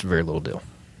it's a very little deal.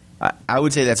 I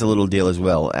would say that's a little deal as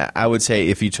well. I would say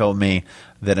if you told me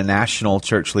that a national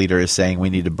church leader is saying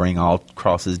we need to bring all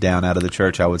crosses down out of the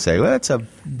church, I would say, well, that's a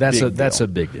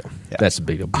big deal. Yeah. That's a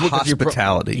big deal.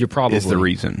 Hospitality you're probably, is the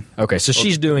reason. Okay, so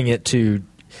she's doing it to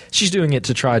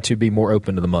try to be more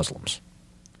open to the Muslims.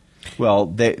 Well,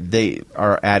 they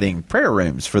are adding prayer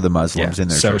rooms for the Muslims in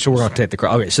their churches. So we're going to take the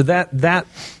cross. Okay, so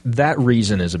that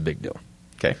reason is a big deal.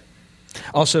 Okay.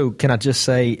 Also, can I just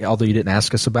say, although you didn't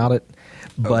ask us about it,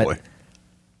 but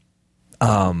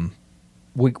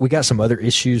we got some other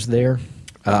issues there.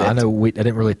 I know I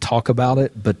didn't really talk about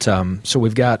it, but so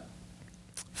we've got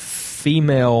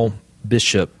female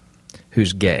bishop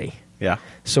who's gay. Yeah.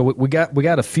 So we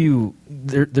got a few.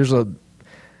 There's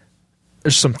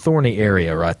some thorny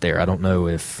area right there. I don't know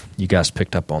if you guys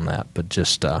picked up on that, but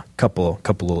just a couple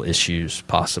little issues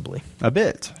possibly. A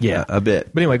bit. Yeah, a bit.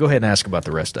 But anyway, go ahead and ask about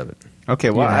the rest of it.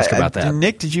 Okay, well, ask about that.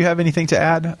 Nick, did you have anything to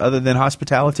add other than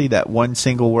hospitality, that one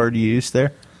single word you used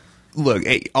there? Look,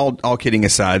 all kidding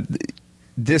aside,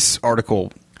 this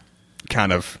article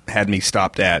kind of had me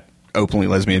stopped at openly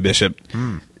lesbian bishop.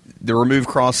 The remove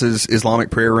crosses Islamic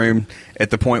prayer room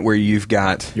at the point where you've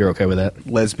got... You're okay with that?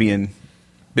 Lesbian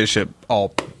bishop,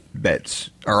 all bets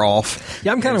are off.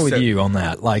 Yeah, I'm kind of with you on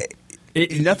that. Like...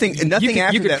 nothing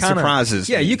after that surprises.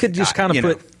 Yeah, you could just kind of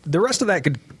put the rest of that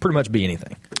could pretty much be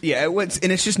anything. Yeah,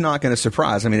 and it's just not going to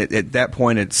surprise. I mean, at that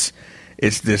point, it's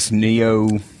this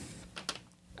neo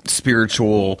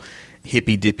spiritual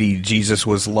hippy dippy Jesus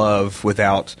was love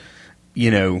without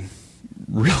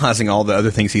realizing all the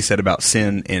other things he said about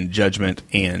sin and judgment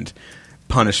and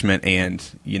punishment and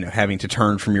having to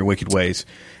turn from your wicked ways,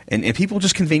 and people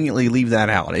just conveniently leave that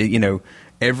out.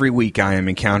 Every week I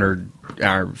am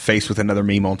faced with another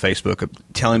meme on Facebook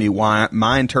telling me why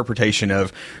my interpretation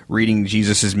of reading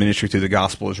Jesus' ministry through the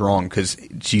gospel is wrong, because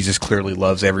Jesus clearly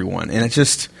loves everyone. And it's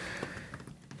just,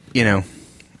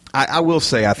 I will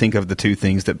say I think of the two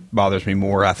things that bothers me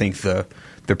more. I think the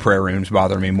prayer rooms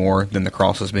bother me more than the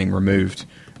crosses being removed.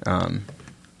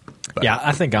 Yeah,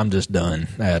 I think I'm just done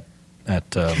at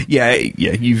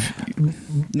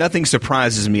nothing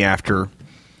surprises me after,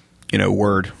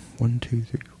 word 1, 2,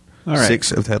 3, 4,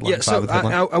 6 of the headline. Yeah, so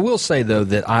I will say though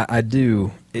that I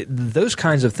do those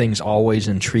kinds of things always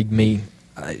intrigue me.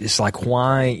 It's like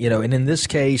why and in this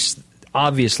case,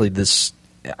 obviously this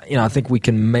I think we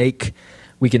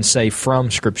can say from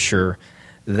Scripture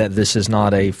that this is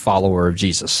not a follower of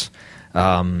Jesus.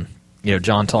 John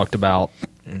talked about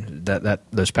that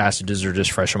those passages are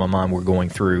just fresh on my mind. We're going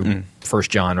through 1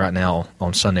 John right now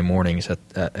on Sunday mornings at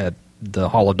the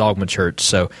Hall of Dogma Church.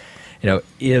 So,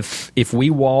 if we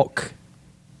walk,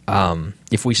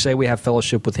 if we say we have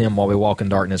fellowship with Him while we walk in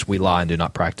darkness, we lie and do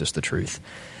not practice the truth.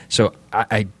 So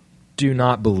I do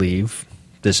not believe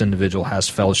this individual has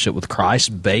fellowship with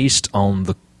Christ based on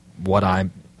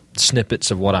snippets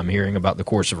of what I'm hearing about the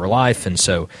course of her life, and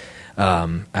so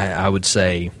I would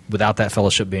say without that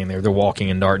fellowship being there, they're walking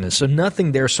in darkness. So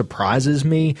nothing there surprises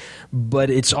me,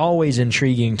 but it's always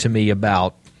intriguing to me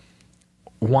about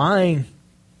why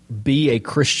be a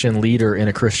Christian leader in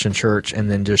a Christian church and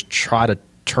then just try to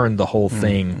turn the whole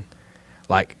thing,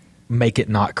 like make it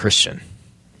not Christian.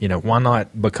 Why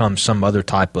not become some other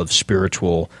type of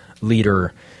spiritual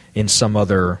leader in some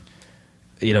other,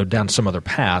 down some other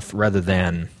path rather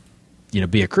than,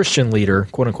 be a Christian leader,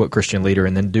 quote unquote Christian leader,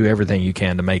 and then do everything you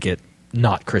can to make it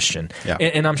not Christian. Yeah.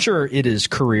 And I'm sure it is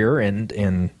career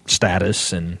and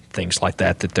status and things like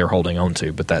that they're holding on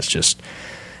to, but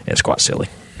it's quite silly.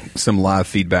 Some live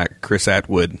feedback. Chris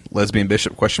Atwood, lesbian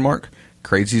bishop, ?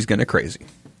 Crazy's gonna crazy.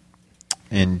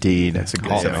 Indeed. That's a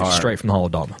good one. Straight from the Hall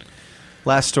of Dogma.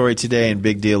 Last story today in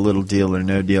Big Deal, Little Deal, or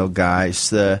No Deal,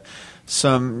 guys.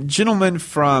 Some gentlemen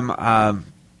from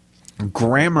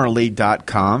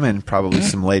Grammarly.com, and probably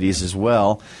some ladies as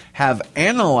well, have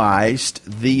analyzed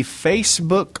the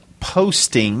Facebook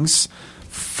postings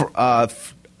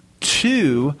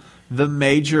to the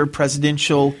major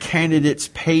presidential candidates'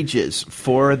 pages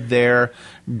for their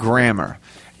grammar.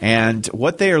 And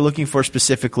what they are looking for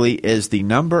specifically is the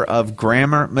number of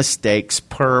grammar mistakes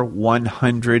per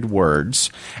 100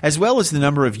 words, as well as the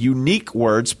number of unique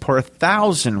words per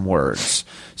 1,000 words.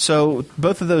 So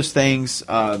both of those things,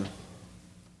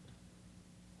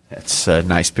 that's a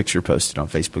nice picture posted on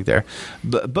Facebook there.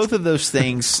 But both of those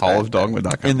things,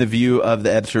 allofdogma.com, in the view of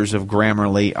the editors of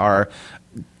Grammarly, are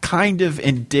kind of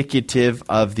indicative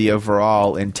of the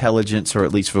overall intelligence, or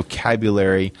at least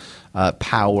vocabulary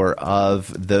power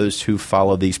of those who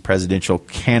follow these presidential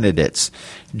candidates.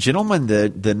 Gentlemen,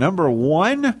 the number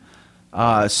one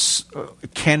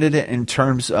candidate in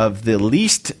terms of the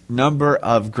least number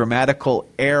of grammatical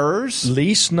errors.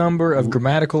 Least number of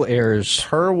grammatical errors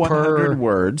per 100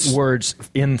 words. Words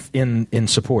in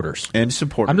supporters. In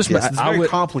supporters. I'm just. Yes, it's very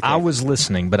complicated. I was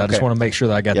listening, but I just want to make sure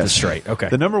that I got Yes. this straight. Okay.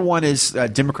 The number one is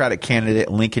Democratic candidate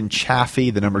Lincoln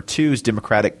Chaffee. The number two is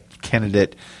Democratic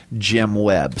candidate Jim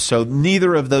Webb. So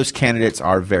neither of those candidates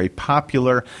are very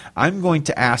popular. I'm going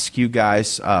to ask you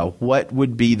guys what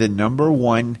would be the number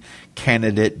one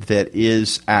candidate that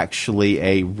is actually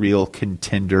a real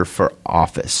contender for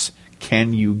office.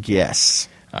 Can you guess?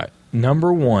 All right.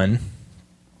 Number one.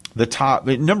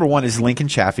 Number one is Lincoln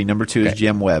Chaffee. Number two is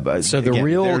Jim Webb. So the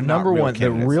real number one, the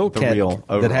real candidate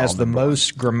that has the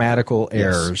most grammatical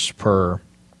errors per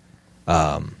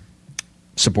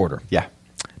supporter. Yeah.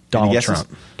 Donald Trump.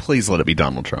 Please let it be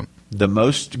Donald Trump. The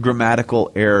most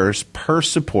grammatical errors per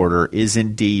supporter is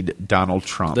indeed Donald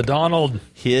Trump. The Donald.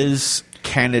 His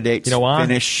candidates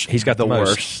finish He's got the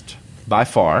worst by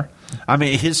far. I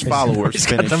mean, his followers he's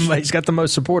finish. He's got the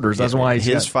most supporters. That's why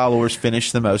his followers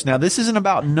finish the most. Now, this isn't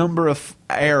about number of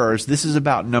errors. This is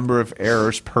about number of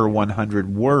errors per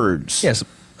 100 words. Yes.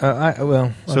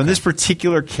 So in this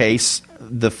particular case,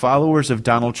 the followers of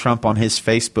Donald Trump on his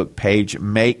Facebook page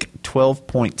make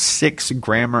 12.6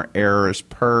 grammar errors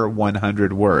per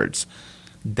 100 words.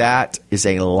 That is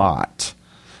a lot.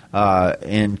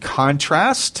 In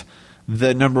contrast,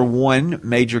 the number one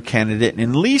major candidate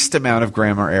in least amount of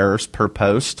grammar errors per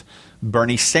post,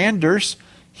 Bernie Sanders,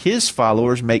 his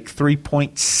followers make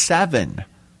 3.7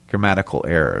 grammatical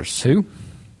errors. Who?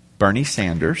 Bernie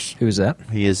Sanders. Who is that?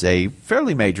 He is a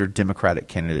fairly major Democratic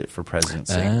candidate for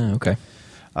presidency. Okay.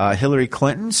 Hillary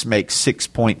Clinton's makes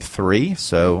 6.3,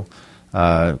 so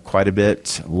quite a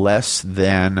bit less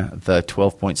than the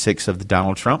 12.6 of the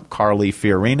Donald Trump. Carly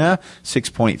Fiorina,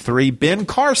 6.3. Ben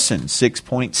Carson,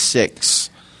 6.6.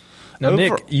 Now,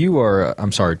 Nick, you are.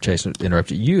 I'm sorry, Chase, to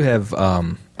interrupt you. You have.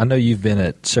 I know you've been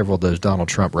at several of those Donald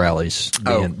Trump rallies,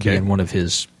 being one of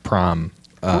his prime.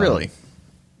 Really?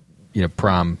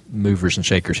 Prime movers and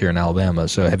shakers here in Alabama.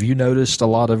 So have you noticed a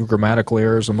lot of grammatical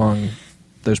errors among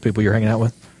those people you're hanging out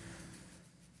with?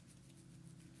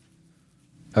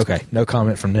 Okay, no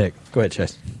comment from Nick. Go ahead,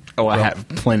 Chase. Oh, I have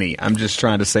plenty. I'm just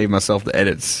trying to save myself the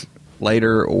edits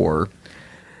later or...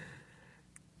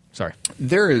 Sorry.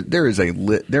 There is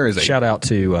a shout out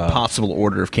to possible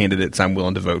order of candidates I'm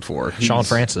willing to vote for. Sean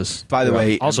Francis, by the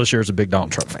way, also shares a big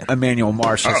Donald Trump fan. Emmanuel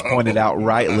Marsh has pointed out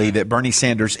rightly that Bernie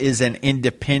Sanders is an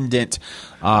independent,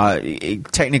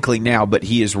 technically now, but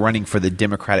he is running for the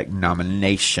Democratic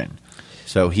nomination.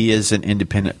 So he is an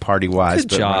independent party-wise,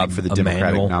 but running for the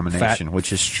Democratic nomination,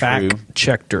 which is true.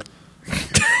 Fact-checked her.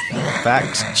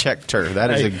 Fact-checked her.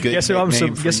 That is a good name.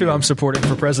 Guess who I'm supporting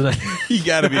for president? You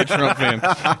got to be a Trump fan.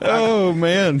 Oh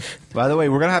man! By the way,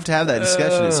 we're gonna have to have that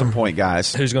discussion at some point,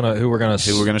 guys. Who we're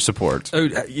gonna support? Oh,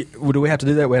 do we have to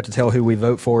do that? We have to tell who we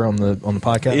vote for on the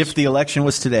podcast. If the election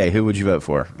was today, who would you vote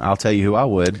for? I'll tell you who I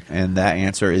would, and that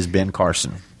answer is Ben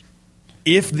Carson.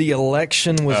 If the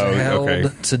election was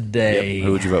held today,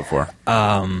 who would you vote for?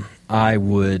 I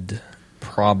would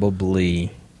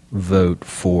probably vote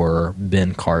for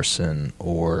Ben Carson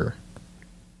or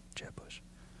Jeb Bush.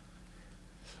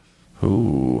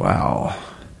 Ooh, wow.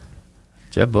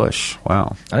 Jeb Bush.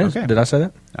 Wow. Did I say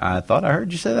that? I thought I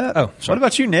heard you say that. Oh, sorry. What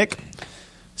about you, Nick?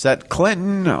 Is that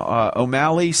Clinton,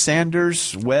 O'Malley,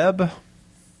 Sanders, Webb?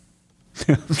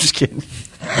 I'm just kidding.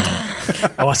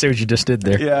 Oh, I see what you just did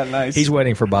there. Yeah, nice. He's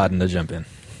waiting for Biden to jump in.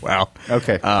 Wow.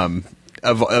 Okay.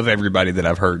 Of everybody that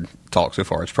I've heard talk so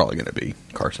far, it's probably going to be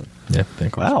Carson. Yeah, Ben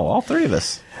Carson. Wow, all three of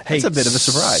us. Hey, that's a bit of a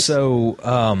surprise. So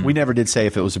we never did say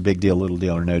if it was a big deal, little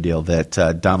deal, or no deal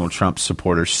that Donald Trump's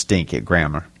supporters stink at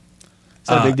grammar. Is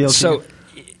that a big deal to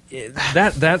you?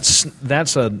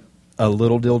 That's a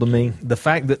little deal to me. The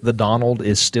fact that the Donald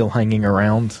is still hanging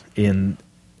around in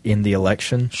the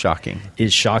election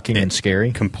is shocking and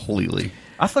scary. Completely.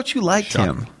 I thought you liked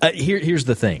him. Here's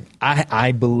the thing.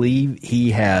 I believe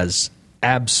he has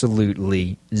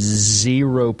absolutely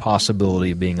zero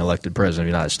possibility of being elected president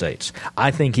of the United States.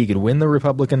 I think he could win the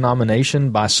Republican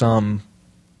nomination by some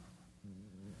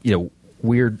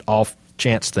weird off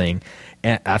chance thing,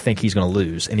 and I think he's going to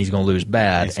lose, and he's going to lose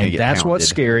bad, and that's what's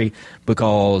scary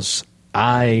because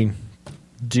there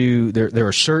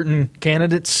are certain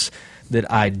candidates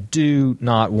that I do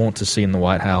not want to see in the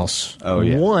White House. Oh,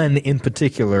 yeah. One in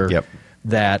particular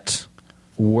that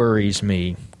worries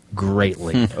me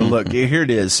greatly. Look, here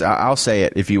it is. I'll say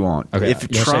it if you want. Okay, if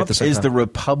Trump is the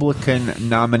Republican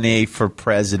nominee for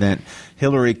president,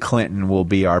 Hillary Clinton will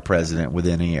be our president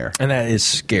within a year. And that is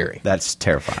scary. That's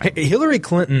terrifying. Hillary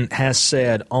Clinton has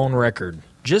said on record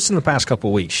just in the past couple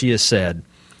of weeks, she has said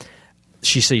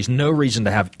she sees no reason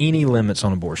to have any limits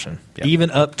on abortion,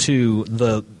 even up to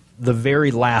the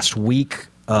very last week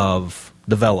of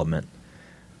development,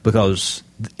 because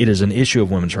it is an issue of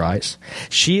women's rights.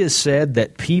 She has said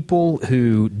that people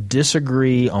who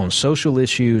disagree on social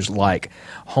issues like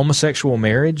homosexual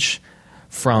marriage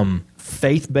from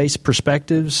faith-based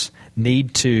perspectives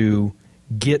need to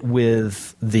get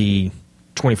with the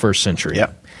 21st century.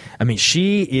 Yep. I mean,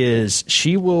 it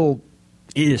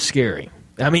is scary.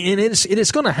 I mean, and it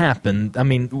is going to happen. I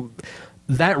mean,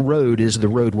 that road is the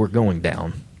road we're going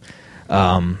down.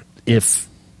 If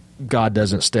God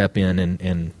doesn't step in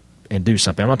and do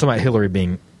something. I'm not talking about Hillary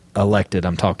being elected.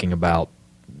 I'm talking about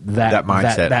that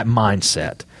mindset. That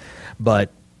mindset.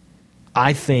 But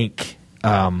I think,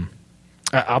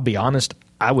 I'll be honest,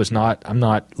 I'm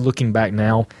not looking back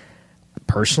now,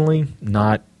 personally,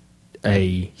 not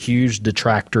a huge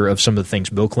detractor of some of the things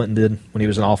Bill Clinton did when he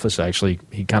was in office. Actually,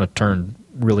 he kind of turned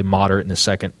really moderate in his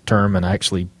second term, and I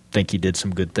actually think he did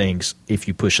some good things if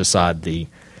you push aside the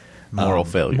moral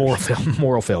failures.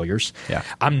 Moral failures. Yeah.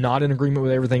 I'm not in agreement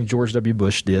with everything George W.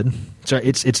 Bush did. So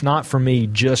it's not for me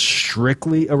just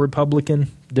strictly a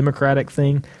Republican Democratic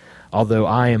thing. Although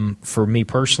for me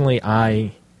personally,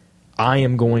 I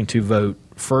am going to vote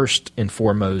first and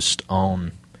foremost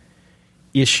on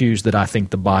issues that I think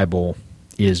the Bible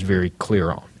is very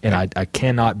clear on. And I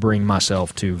cannot bring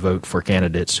myself to vote for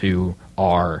candidates who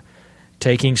are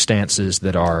taking stances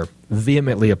that are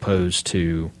vehemently opposed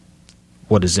to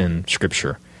what is in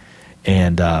Scripture.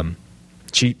 And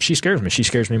she scares me. She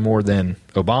scares me more than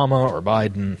Obama or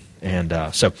Biden.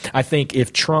 And so I think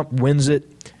if Trump wins it,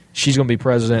 she's going to be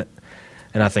president,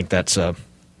 and I think that's going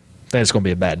to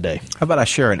be a bad day. How about I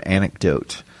share an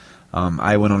anecdote?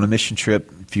 I went on a mission trip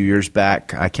a few years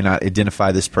back. I cannot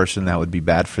identify this person. That would be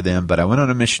bad for them. But I went on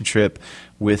a mission trip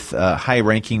with a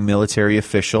high-ranking military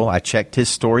official. I checked his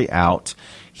story out.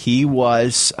 He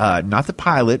was not the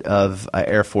pilot of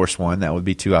Air Force One. That would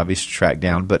be too obvious to track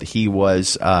down. But he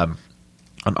was an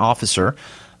officer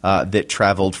that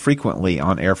traveled frequently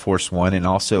on Air Force One and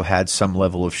also had some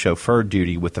level of chauffeur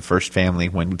duty with the First Family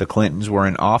when the Clintons were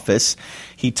in office.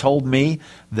 He told me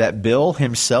that Bill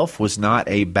himself was not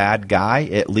a bad guy,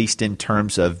 at least in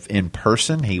terms of in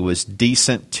person. He was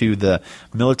decent to the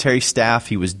military staff.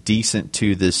 He was decent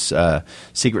to this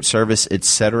Secret Service,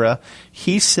 etc.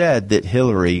 He said that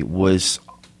Hillary was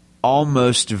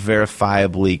almost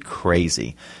verifiably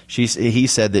crazy. He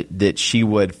said that she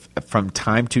would, from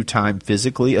time to time,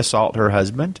 physically assault her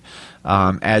husband,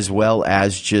 as well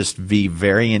as just be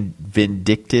very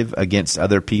vindictive against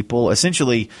other people.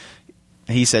 Essentially,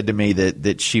 he said to me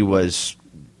that she was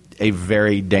a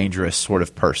very dangerous sort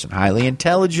of person, highly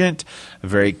intelligent,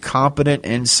 very competent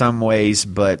in some ways,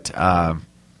 but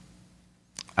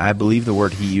I believe the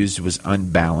word he used was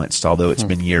unbalanced, although it's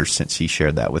been years since he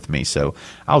shared that with me. So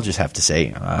I'll just have to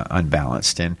say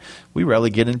unbalanced. And we rarely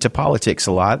get into politics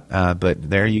a lot, but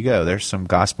there you go. There's some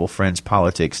Gospel Friends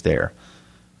politics there.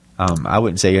 I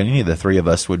wouldn't say any of the three of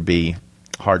us would be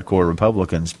hardcore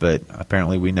Republicans, but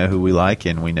apparently we know who we like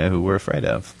and we know who we're afraid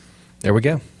of. There we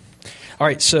go. All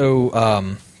right,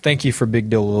 so thank you for Big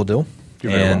Deal, Little Deal.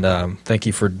 You're very welcome. Thank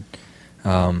you for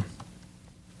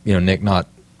Nick not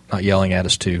yelling at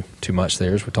us too much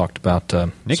there, as we talked about.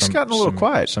 Nick's gotten a little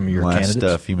quiet some of your last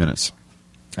candidates. Few minutes.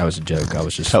 That was a joke. That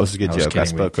was a good joke. I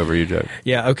spoke over your joke.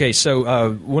 Yeah, okay. So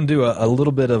we want to do a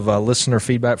little bit of listener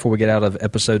feedback before we get out of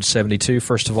episode 72.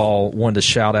 First of all, wanted to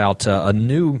shout out a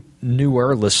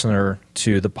newer listener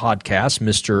to the podcast,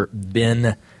 Mr.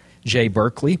 Ben J.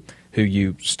 Berkeley, who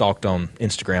you stalked on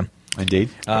Instagram. Indeed.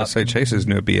 Say Chase's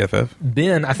new BFF.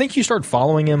 Ben, I think you started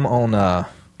following him on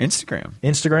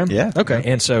Instagram. Yeah. Okay.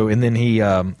 Yeah. And then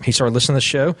he started listening to the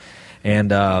show,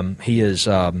 and he has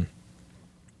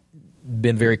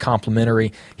been very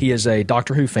complimentary. He is a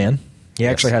Doctor Who fan. He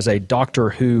actually has a Doctor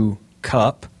Who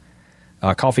cup,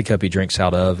 coffee cup he drinks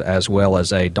out of, as well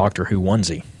as a Doctor Who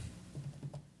onesie.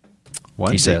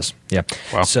 He says, yeah.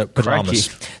 Wow. So pajamas.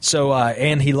 So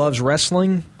and he loves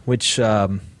wrestling, which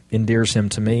endears him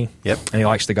to me. Yep. And he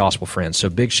likes the Gospel Friends. So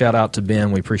big shout out to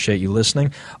Ben. We appreciate you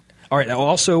listening. All right. I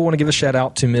also want to give a shout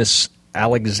out to Miss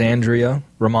Alexandria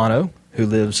Romano, who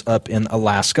lives up in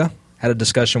Alaska. Had a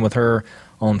discussion with her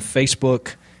on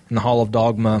Facebook in the Hall of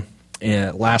Dogma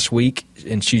last week,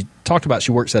 and she talked about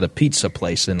she works at a pizza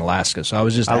place in Alaska. So I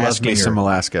was just asking love me her, some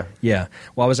Alaska. Yeah.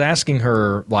 Well, I was asking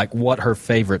her like what her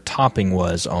favorite topping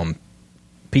was on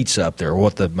pizza up there, or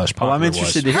what the most popular I'm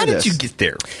interested to hear How this. did you get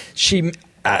there?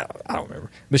 I don't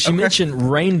remember, but she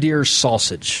mentioned reindeer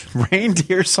sausage.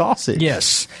 Reindeer sausage.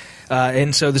 Yes.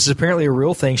 And so this is apparently a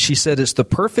real thing. She said it's the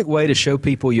perfect way to show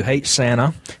people you hate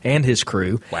Santa and his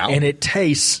crew. Wow. And it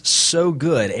tastes so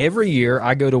good. Every year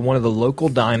I go to one of the local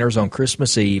diners on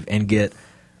Christmas Eve and get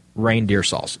reindeer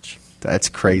sausage. That's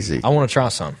crazy. I want to try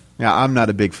some. Yeah, I'm not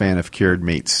a big fan of cured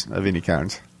meats of any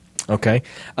kind. Okay.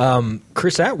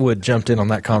 Chris Atwood jumped in on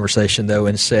that conversation, though,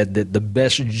 and said that the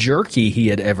best jerky he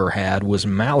had ever had was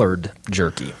mallard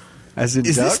jerky. As in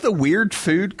Is duck? this the weird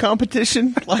food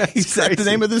competition? Like, is that the crazy.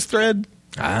 name of this thread?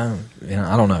 I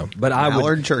don't know, but I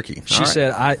Mallard would. jerky. She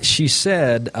All right.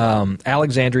 said.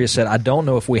 Alexandria said, I don't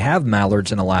know if we have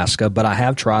mallards in Alaska, but I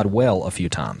have tried whale a few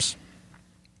times.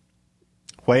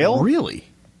 Whale? Really?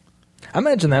 I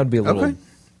imagine that would be a little Okay.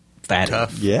 fatty,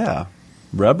 Tough. Yeah.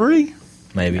 Rubbery?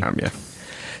 maybe. Yeah.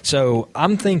 So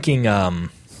I'm thinking.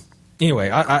 Anyway,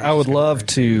 I would love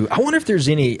to. I wonder if there's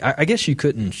any. I guess you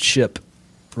couldn't ship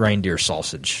reindeer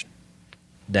sausage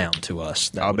down to us.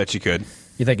 That I'll would- bet you could.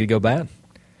 You think it'd go bad?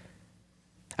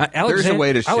 There's a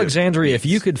way to ship Alexandria, if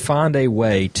meats. you could find a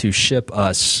way to ship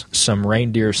us some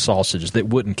reindeer sausage that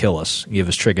wouldn't kill us, give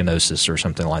us trichinosis or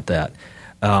something like that,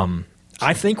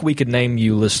 I think we could name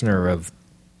you listener of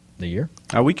the year.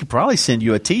 We could probably send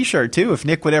you a T-shirt, too, if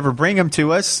Nick would ever bring them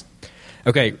to us.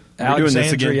 Okay, We're doing this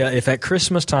Alexandria, again. if at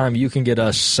Christmas time you can get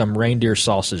us some reindeer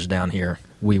sausage down here,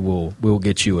 we will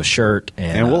get you a shirt.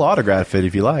 And we'll autograph it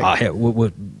if you like. hey,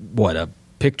 what, a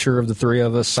picture of the three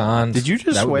of us signed? Did you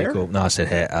just That would be swear? cool. No, I said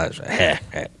heck.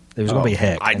 There was going to be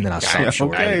heck, and then I stopped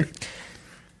short. Okay.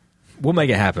 We'll make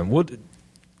it happen. We'll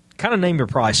kind of name your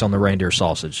price on the reindeer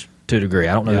sausage to a degree.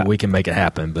 I don't know that we can make it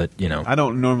happen, but I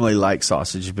don't normally like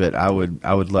sausage, but I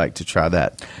would like to try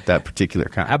that particular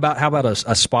kind. How about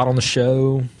a spot on the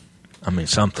show? I mean,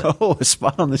 something. Oh, a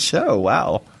spot on the show.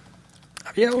 Wow.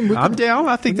 Yeah, I'm down.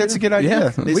 I think that's a good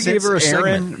idea. Yeah, we give her a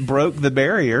Aaron segment. broke the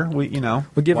barrier. We'll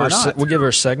give her. why not? We'll give her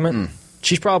a segment.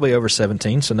 She's probably over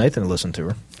 17, so Nathan will listen to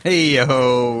her. Hey,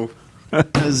 yo.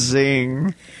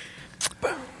 Zing.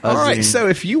 All right, so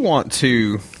if you want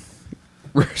to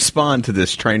respond to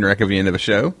this train wreck of the end of a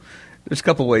show, there's a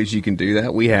couple ways you can do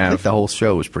that. We I think have the whole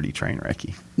show was pretty train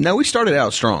wrecky. no. We started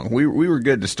out strong. We were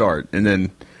good to start, and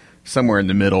then somewhere in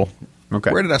the middle.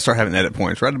 Okay. Where did I start having edit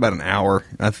points? Right about an hour,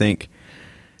 I think.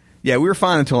 Yeah, we were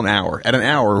fine until an hour. At an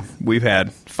hour, we've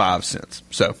had 5 since.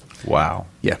 So Wow.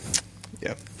 yeah.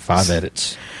 5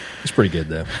 edits. It's pretty good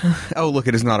though. Oh, look,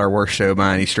 it is not our worst show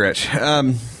by any stretch.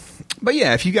 But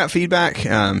yeah, if you got feedback,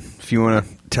 if you want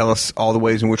to tell us all the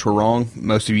ways in which we're wrong,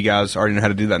 most of you guys already know how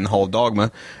to do that in the Hall of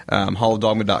Dogma,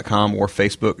 hallofdogma.com or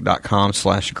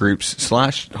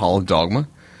facebook.com/groups/Hall of Dogma.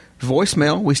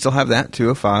 Voicemail, we still have that,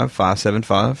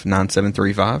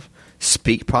 205-575-9735.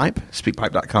 SpeakPipe,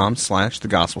 speakpipe.com/The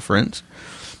Gospel Friends.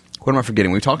 What am I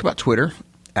forgetting? We talked about Twitter,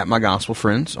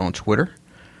 @MyGospelFriends on Twitter.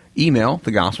 Email,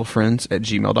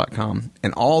 thegospelfriends@gmail.com.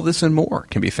 And all this and more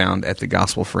can be found at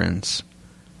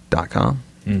thegospelfriends.com.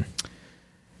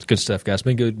 It's good stuff, guys.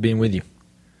 Been good being with you.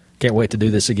 Can't wait to do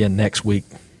this again next week.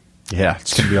 Yeah,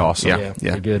 it's going to be awesome. Yeah.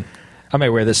 Pretty good. I may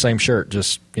wear this same shirt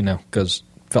just, because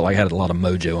felt like I had a lot of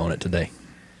mojo on it today.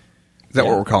 Is that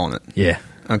what we're calling it? Yeah.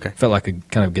 Okay. Felt like a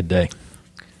kind of good day.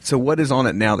 So what is on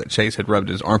it now that Chase had rubbed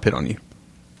his armpit on you?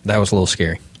 That was a little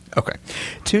scary. Okay.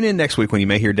 Tune in next week when you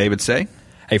may hear David say,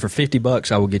 Hey, for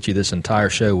 $50, I will get you this entire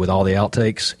show with all the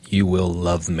outtakes. You will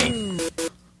love me.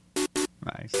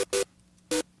 Nice.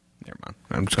 never mind.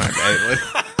 I'm just going to edit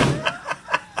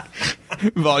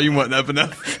it. Volume wasn't up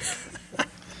enough.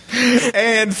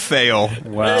 And fail.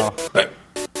 Wow.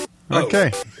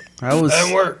 Okay.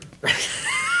 That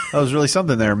was really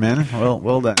something there, man.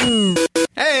 Well done.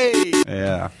 Hey!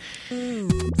 Yeah.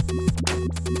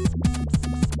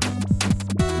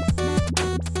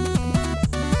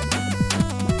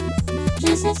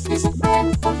 Jesus is a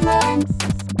friend of mine.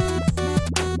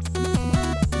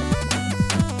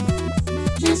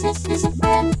 Jesus is a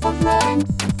friend of mine.